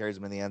picks him up and carries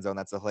him in the end zone.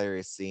 That's a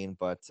hilarious scene,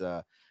 but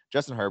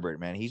Justin Herbert,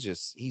 man,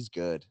 he's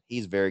good.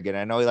 He's very good.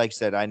 I know, like you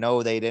said, I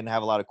know they didn't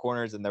have a lot of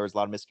corners and there was a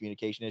lot of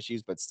miscommunication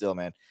issues, but still,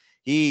 man,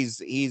 he's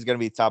going to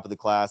be top of the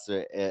class.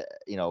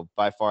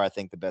 By far, I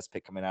think the best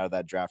pick coming out of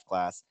that draft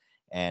class,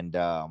 and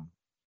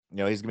he's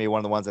going to be one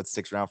of the ones that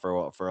sticks around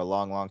for a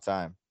long, long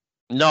time.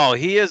 No,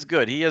 he is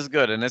good. He is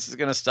good, and this is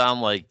going to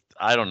sound like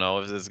I don't know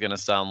if this is going to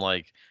sound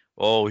like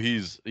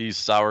he's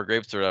sour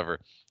grapes or whatever.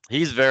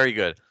 He's very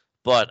good.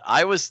 But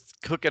I was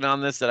cooking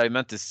on this that I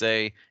meant to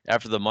say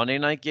after the Monday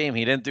night game.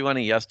 He didn't do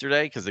any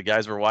yesterday because the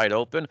guys were wide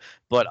open.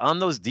 But on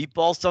those deep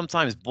balls,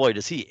 sometimes, boy,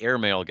 does he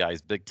airmail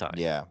guys big time.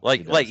 Yeah.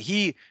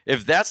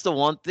 If that's the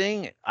one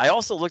thing, I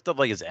also looked up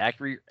like his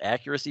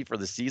accuracy for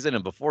the season.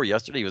 And before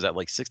yesterday, he was at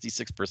like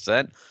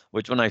 66%,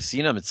 which when I've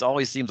seen him, it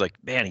always seems like,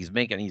 man, he's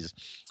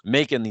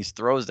making these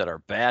throws that are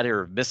bad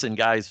or missing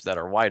guys that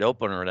are wide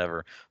open or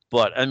whatever.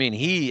 But I mean,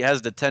 he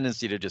has the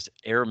tendency to just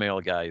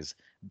airmail guys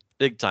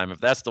big time. If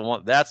that's the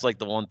one, that's like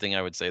the one thing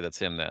I would say that's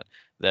him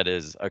that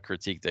is a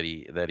critique that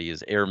he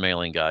is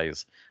airmailing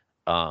guys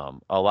a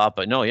lot.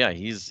 But no, yeah,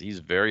 he's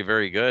very,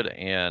 very good.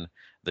 And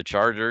the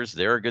Chargers,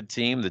 they're a good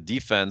team. The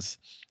defense,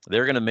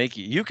 they're gonna make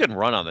you can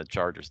run on the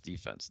Chargers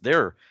defense.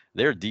 Their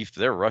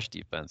rush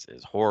defense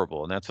is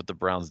horrible, and that's what the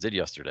Browns did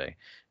yesterday.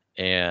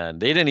 And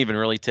they didn't even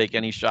really take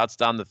any shots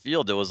down the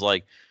field. It was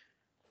like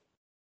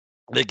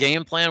the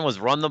game plan was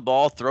run the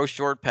ball, throw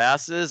short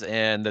passes,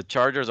 and the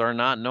Chargers are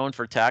not known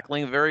for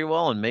tackling very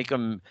well and make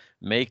them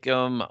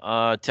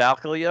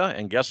tackle you.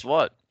 And guess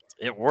what?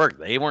 It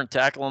worked. They weren't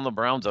tackling the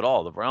Browns at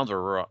all. The Browns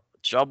were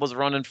Chubb was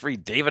running free.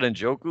 David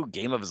Njoku,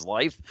 game of his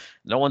life.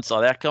 No one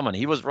saw that coming.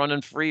 He was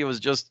running free. It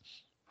was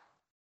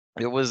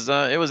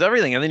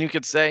everything. And then you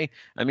could say,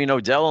 I mean,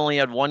 Odell only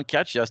had one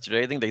catch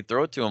yesterday. I think they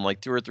throw it to him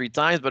like 2 or 3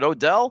 times, but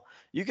Odell,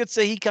 you could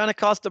say he kind of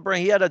cost the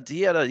brain.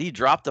 He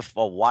dropped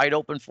a wide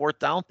open 4th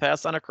down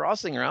pass on a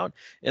crossing route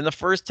in the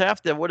first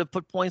half that would have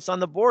put points on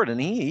the board.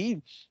 And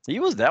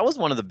that was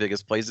one of the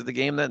biggest plays of the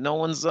game that no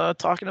one's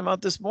talking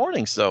about this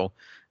morning. So,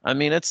 I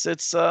mean, look,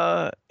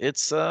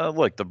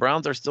 the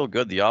Browns are still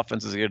good. The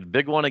offense is good.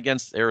 Big one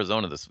against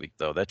Arizona this week,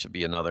 though. That should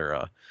be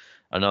another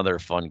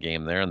fun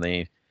game there. And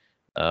they,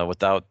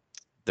 without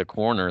the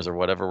corners or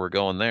whatever, we're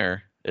going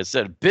there. It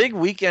said big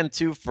weekend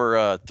too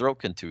for throat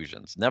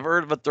contusions. Never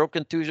heard of a throat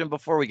contusion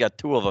before. We got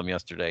 2 of them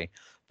yesterday,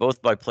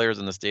 both by players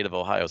in the state of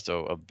Ohio.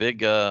 So a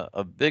big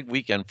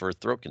weekend for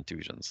throat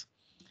contusions.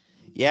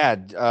 Yeah,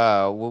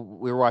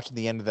 we were watching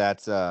the end of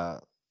that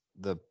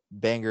the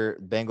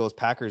Bengals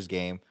Packers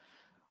game,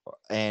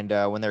 and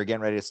when they were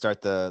getting ready to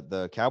start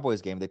the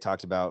Cowboys game, they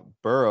talked about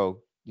Burrow,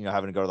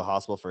 having to go to the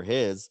hospital for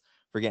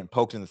getting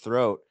poked in the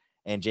throat,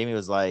 and Jamie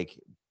was like,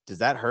 "Does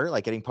that hurt?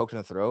 Like getting poked in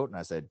the throat?" And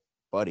I said,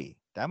 "Buddy,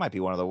 that might be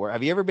one of the worst.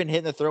 Have you ever been hit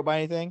in the throat by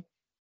anything?"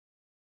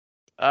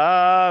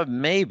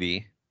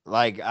 Maybe.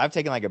 Like I've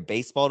taken like a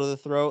baseball to the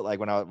throat, like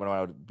when I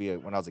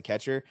was a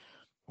catcher.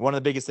 One of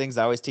the biggest things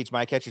I always teach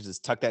my catchers is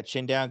tuck that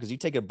chin down, because you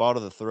take a ball to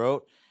the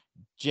throat,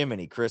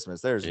 Jiminy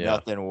Christmas, there's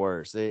nothing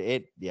worse.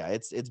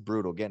 It's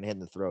brutal getting hit in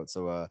the throat.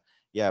 So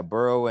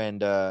Burrow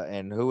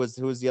and who was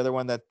the other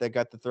one that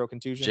got the throat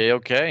contusion?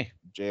 JOK,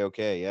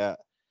 yeah.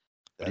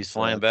 But he's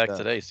flying back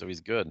today, so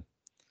he's good.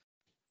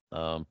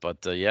 A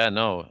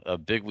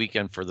big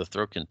weekend for the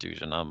throat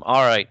contusion.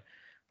 All right,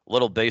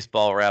 little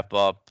baseball wrap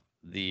up.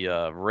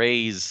 The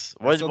Rays.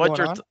 What's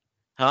your?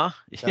 Huh?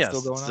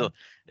 Yes,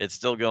 it's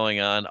still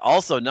going on.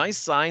 Also, nice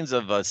signs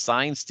of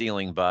sign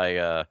stealing by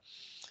a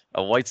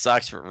White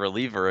Sox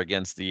reliever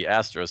against the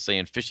Astros,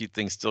 saying fishy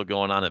things still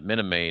going on at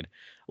Minute Maid.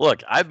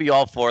 Look, I'd be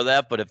all for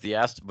that, but if the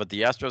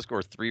Astros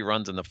score 3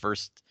 runs in the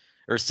first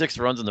or 6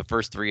 runs in the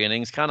first 3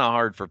 innings, kind of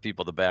hard for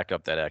people to back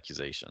up that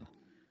accusation.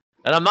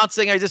 And I'm not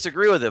saying I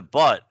disagree with it,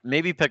 but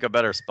maybe pick a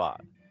better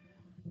spot.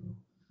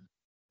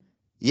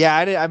 Yeah,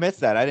 I missed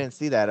that. I didn't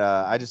see that.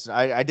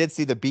 I did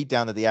see the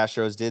beatdown that the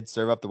Astros did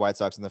serve up the White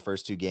Sox in the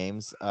first 2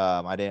 games.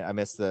 I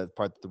missed the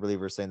part that the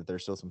reliever was saying that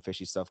there's still some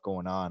fishy stuff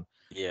going on.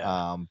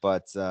 Yeah.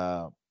 But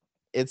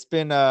it's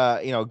been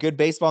good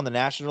baseball on the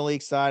National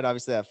League side.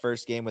 Obviously, that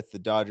first game with the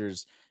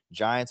Dodgers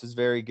Giants was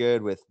very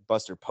good with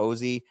Buster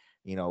Posey,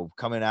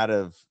 coming out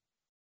of,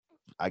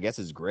 I guess,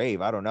 his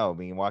grave. I don't know. I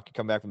mean, walking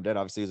come back from dead.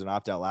 Obviously, he was an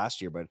opt out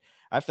last year, but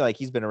I feel like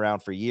he's been around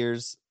for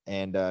years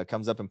and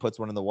comes up and puts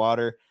one in the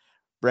water.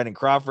 Brendan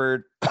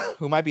Crawford,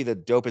 who might be the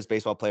dopest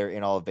baseball player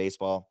in all of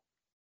baseball,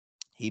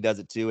 he does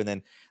it too. And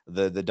then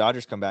the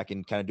Dodgers come back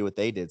and kind of do what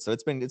they did. So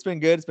it's been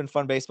good. It's been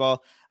fun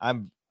baseball.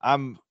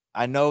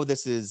 I know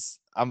this is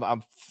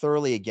I'm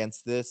thoroughly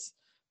against this,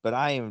 but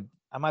I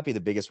might be the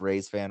biggest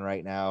Rays fan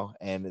right now,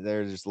 and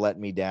they're just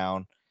letting me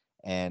down,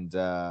 and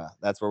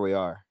that's where we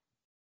are.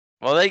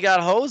 Well, they got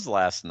hosed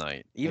last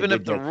night. Even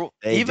if the rule,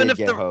 even if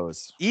the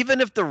hosed.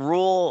 Even if the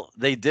rule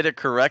they did it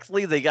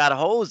correctly, they got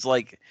hosed.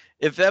 Like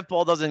if that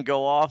ball doesn't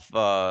go off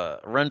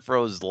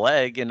Renfro's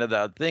leg into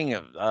that thing,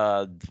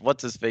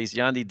 what's his face?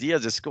 Yandy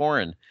Diaz is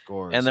scoring,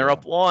 and they're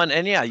up 1.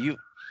 And yeah,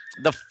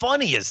 the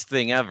funniest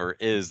thing ever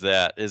is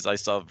I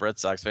saw Red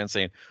Sox fans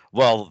saying,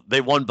 "Well,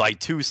 they won by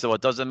 2, so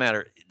it doesn't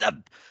matter."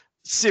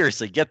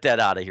 Seriously, get that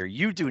out of here.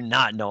 You do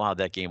not know how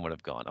that game would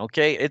have gone.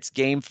 Okay, it's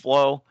game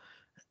flow.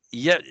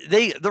 Yeah,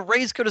 the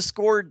Rays could have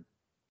scored.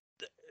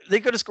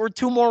 They could have scored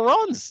 2 more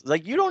runs.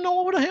 Like you don't know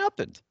what would have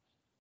happened.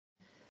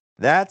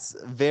 That's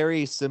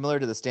very similar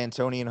to the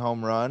Stantonian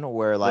home run,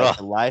 where like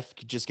the life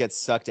just gets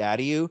sucked out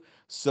of you.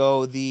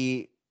 So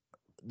the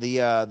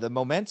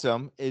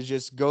momentum is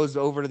just goes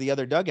over to the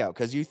other dugout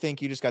because you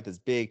think you just got this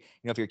big.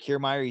 If you're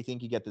Kiermaier, you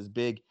think you get this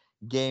big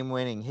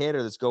game-winning hit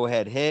or this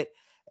go-ahead hit,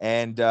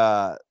 and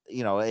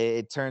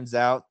it turns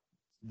out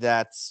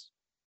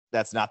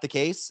that's not the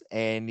case,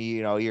 and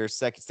you're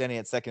standing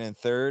at second and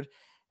third.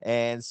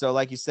 And so,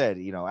 like you said,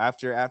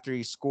 after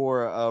you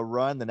score a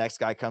run, the next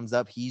guy comes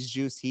up. He's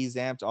juiced. He's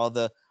amped. All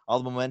the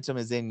momentum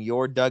is in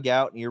your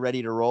dugout, and you're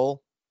ready to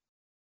roll.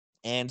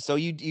 And so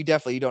you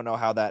definitely don't know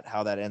how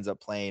that ends up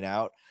playing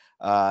out.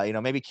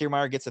 Maybe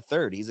Kiermaier gets a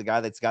third. He's a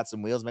guy that's got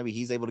some wheels. Maybe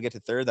he's able to get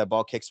to third. That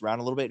ball kicks around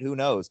a little bit. Who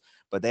knows?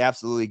 But they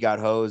absolutely got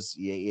hosed.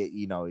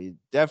 You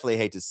definitely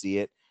hate to see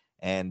it.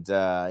 And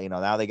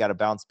now they got to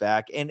bounce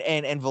back.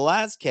 And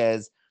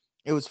Velasquez,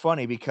 it was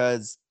funny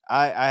because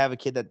I have a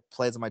kid that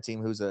plays on my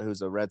team who's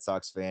a Red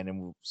Sox fan,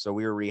 and so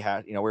we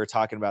were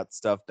talking about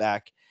stuff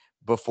back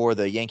before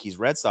the Yankees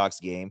Red Sox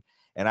game,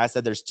 and I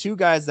said there's 2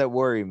 guys that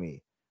worry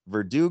me: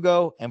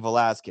 Verdugo and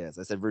Velasquez.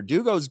 I said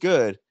Verdugo's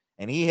good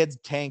and he hits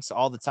tanks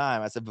all the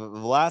time. I said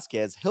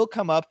Velasquez, he'll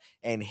come up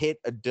and hit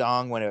a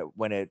dong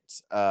when it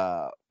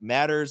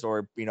matters,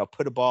 or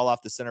put a ball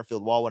off the center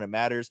field wall when it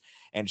matters.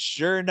 And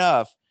sure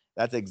enough,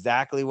 that's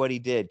exactly what he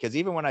did. Because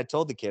even when I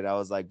told the kid, I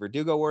was like,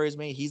 Verdugo worries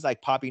me. He's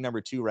like Poppy number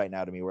 2 right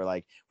now to me. Where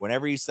like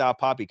whenever you saw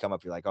Poppy come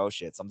up, you're like, oh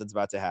shit, something's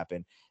about to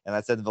happen. And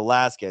I said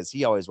Velasquez,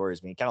 he always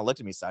worries me. He kind of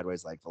looked at me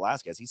sideways like,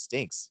 Velasquez, he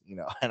stinks,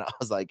 And I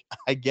was like,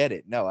 I get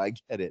it. No, I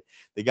get it.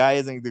 The guy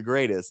isn't the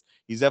greatest.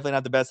 He's definitely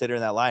not the best hitter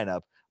in that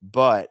lineup,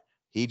 but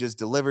he just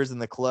delivers in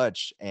the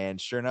clutch.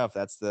 And sure enough,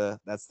 that's the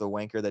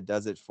wanker that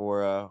does it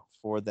for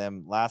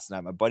them last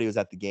night. My buddy was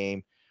at the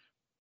game.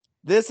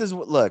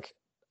 Look,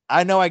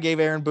 I know I gave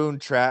Aaron Boone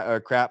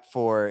crap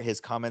for his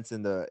comments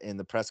in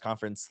the press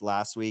conference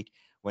last week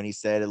when he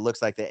said it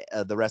looks like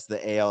the rest of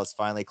the AL has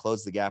finally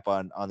closed the gap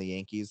on the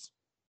Yankees.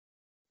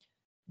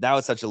 That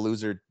was such a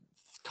loser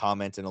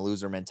comment and a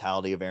loser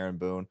mentality of Aaron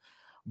Boone.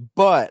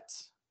 But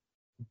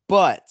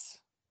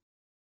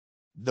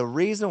the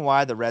reason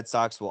why the Red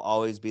Sox will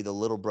always be the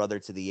little brother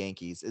to the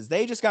Yankees is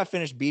they just got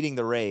finished beating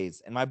the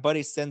Rays, and my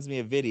buddy sends me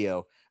a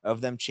video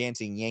of them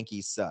chanting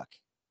Yankees suck.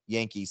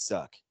 Yankees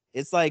suck.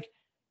 It's like,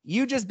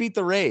 you just beat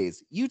the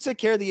Rays. You took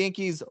care of the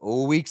Yankees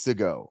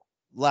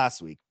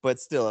last week, but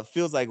still, it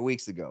feels like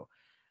weeks ago.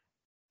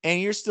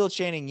 And you're still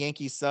chanting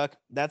Yankees suck.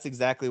 That's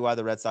exactly why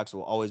the Red Sox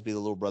will always be the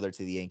little brother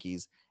to the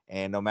Yankees.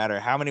 And no matter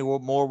how many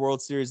more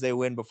World Series they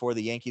win before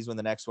the Yankees win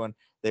the next one,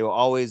 they will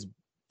always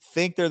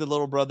think they're the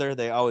little brother.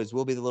 They always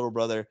will be the little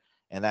brother.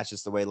 And that's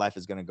just the way life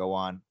is going to go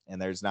on.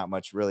 And there's not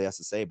much really else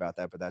to say about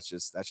that, but that's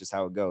just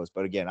how it goes.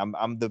 But again,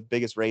 I'm the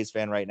biggest Rays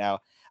fan right now.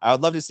 I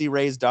would love to see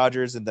Rays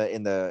Dodgers in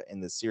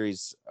the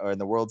series or in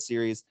the World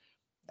Series.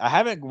 I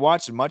haven't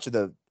watched much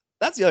of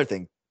that's the other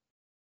thing.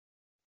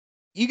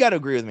 You got to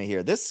agree with me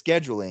here. This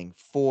scheduling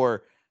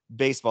for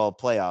baseball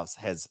playoffs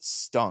has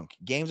stunk.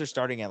 Games are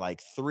starting at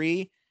like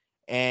 3,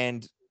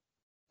 and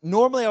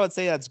normally I would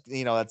say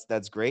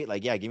that's great.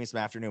 Like, yeah, give me some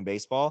afternoon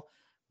baseball.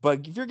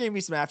 But if you're giving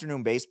me some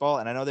afternoon baseball,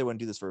 and I know they wouldn't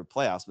do this for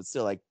playoffs, but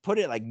still, like, put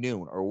it like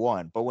noon or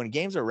 1. But when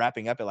games are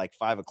wrapping up at like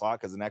 5 o'clock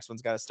because the next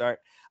one's got to start,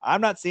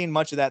 I'm not seeing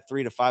much of that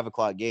 3 to 5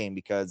 o'clock game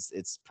because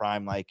it's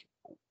prime like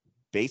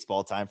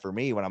baseball time for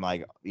me when I'm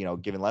like,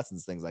 giving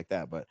lessons, things like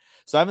that. But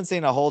so I haven't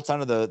seen a whole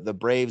ton of the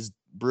Braves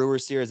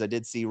Brewers series. I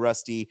did see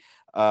Rowdy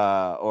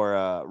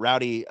Tellez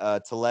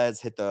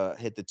hit the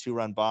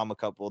 2-run bomb a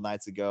couple of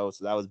nights ago,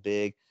 so that was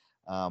big.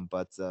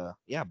 But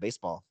yeah,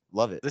 baseball,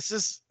 love it. This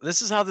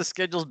is how the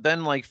schedule's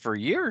been like for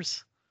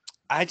years.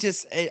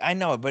 I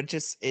know, but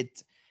it's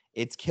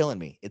killing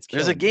me.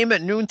 There's a game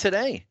at noon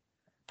today.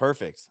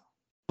 Perfect.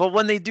 But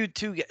when they do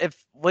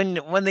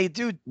when they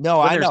do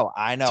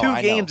I know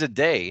two games a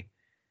day,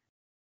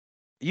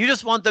 you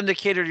just want them to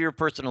cater to your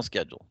personal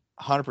schedule.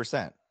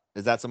 100%.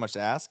 Is that so much to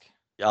ask?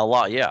 A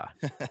lot, yeah.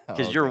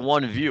 Because Okay. your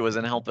one view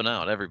isn't helping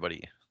out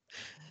everybody,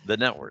 the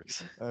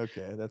networks.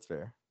 Okay, that's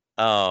fair.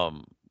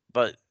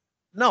 But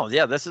no,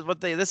 yeah, this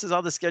is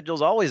how the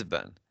schedule's always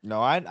been.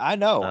 No, I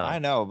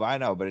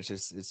know, but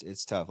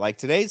it's tough. Like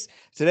today's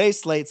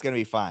slate's gonna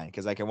be fine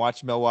because I can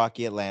watch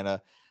Milwaukee,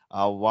 Atlanta.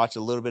 I'll watch a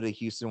little bit of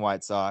Houston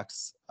White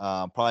Sox.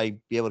 Probably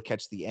be able to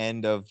catch the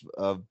end of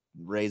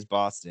Rays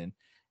Boston,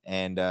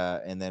 and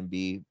then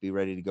be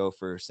ready to go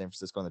for San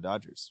Francisco and the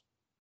Dodgers.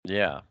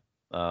 Yeah.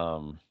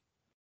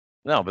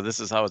 No, but this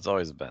is how it's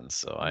always been.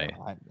 So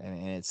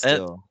and it's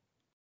still.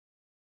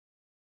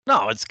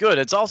 No, it's good.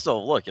 It's also,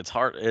 look, it's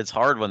hard. It's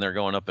hard when they're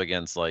going up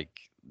against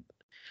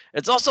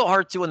it's also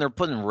hard too when they're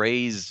putting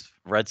Rays,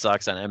 Red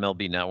Sox on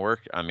MLB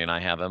Network. I mean,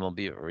 we have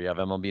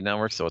MLB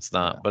Network, so it's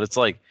not. Yeah. But it's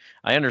like,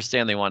 I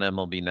understand they want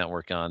MLB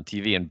Network on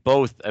TV, and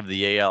both of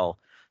the AL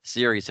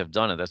series have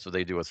done it. That's what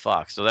they do with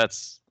Fox. So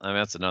that's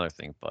another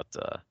thing. But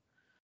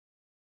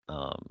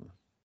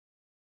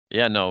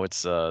yeah, no,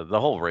 it's the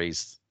whole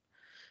Rays.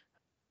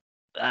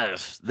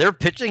 Their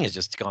pitching has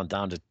just gone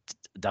down the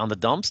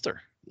dumpster.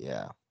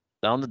 Yeah.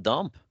 Down the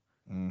dump.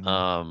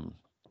 Mm-hmm.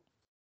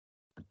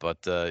 But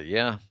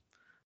yeah,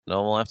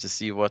 no, we'll have to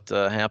see what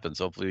happens.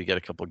 Hopefully, we get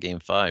a couple Game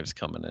 5s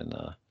coming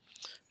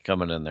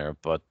in there.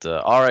 But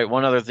all right,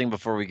 one other thing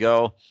before we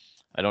go,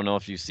 I don't know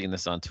if you've seen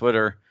this on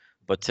Twitter,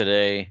 but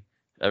today,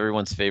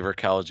 everyone's favorite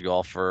college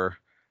golfer,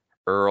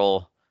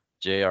 Earl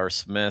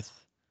Smith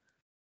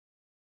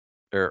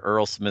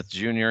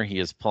Jr. He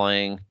is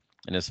playing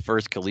in his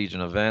first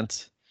collegiate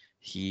event.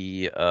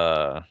 He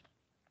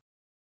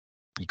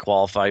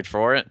qualified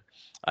for it.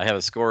 I have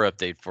a score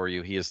update for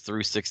you. He is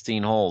through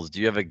 16 holes. Do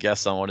you have a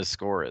guess on what his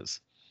score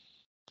is?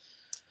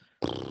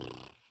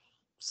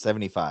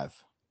 75.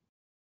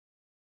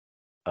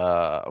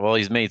 Well,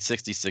 he's made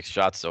 66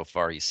 shots so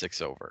far. He's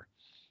 6 over.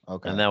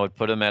 Okay. And that would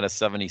put him at a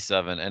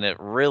 77. And it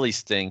really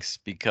stinks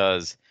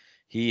because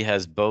he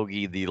has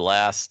bogeyed the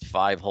last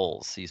 5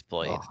 holes he's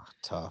played. Oh,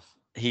 tough.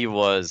 He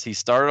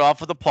started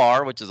off with a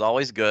par, which is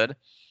always good.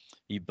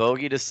 He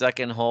bogeyed his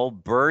second hole,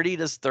 birdied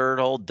his third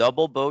hole,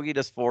 double bogeyed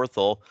his fourth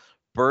hole,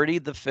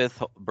 birdied his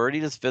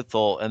fifth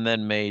hole, and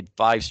then made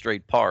 5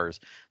 straight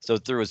pars. So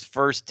through his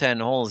first 10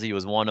 holes, he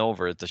was 1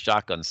 over at the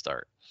shotgun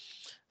start.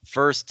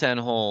 First 10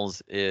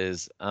 holes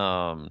is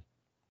 1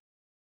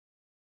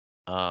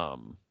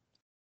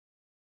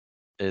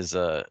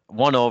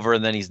 over,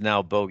 and then he's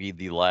now bogeyed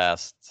the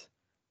last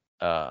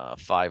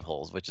 5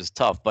 holes, which is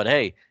tough. But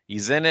hey,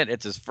 he's in it.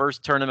 It's his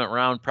first tournament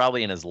round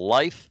probably in his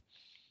life.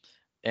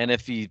 And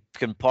if he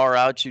can par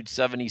out, shoot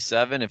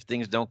 77, if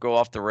things don't go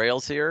off the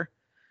rails here,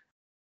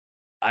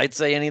 I'd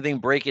say anything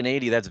breaking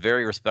 80, that's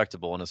very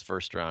respectable in his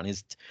first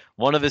round.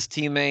 One of his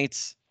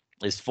teammates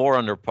is 4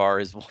 under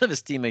par. One of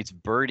his teammates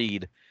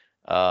birdied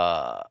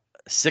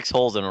 6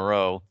 holes in a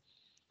row.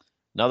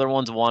 Another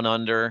one's 1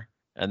 under,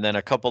 and then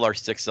a couple are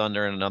 6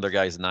 under, and another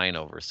guy's 9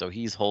 over. So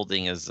he's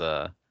holding his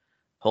own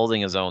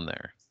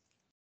there.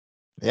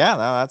 Yeah,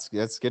 no,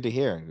 that's good to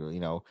hear.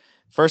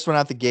 First one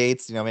out the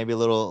gates, maybe a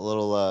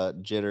little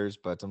jitters,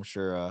 but I'm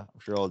sure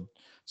old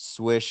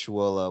Swish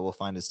will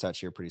find his touch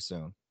here pretty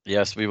soon.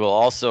 Yes, we will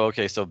also.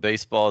 Okay, so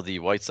baseball, the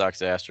White Sox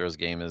Astros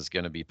game is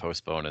going to be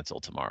postponed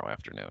until tomorrow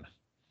afternoon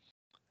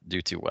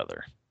due to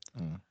weather.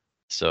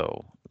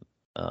 So,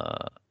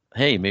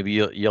 hey, maybe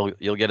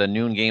you'll get a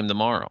noon game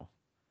tomorrow.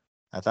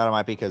 I thought it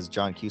might be because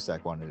John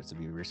Cusack wanted it to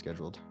be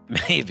rescheduled.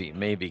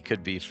 Maybe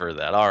could be for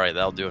that. All right,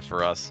 that'll do it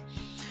for us.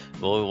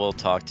 We'll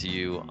talk to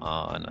you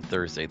on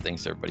Thursday.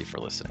 Thanks everybody for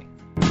listening.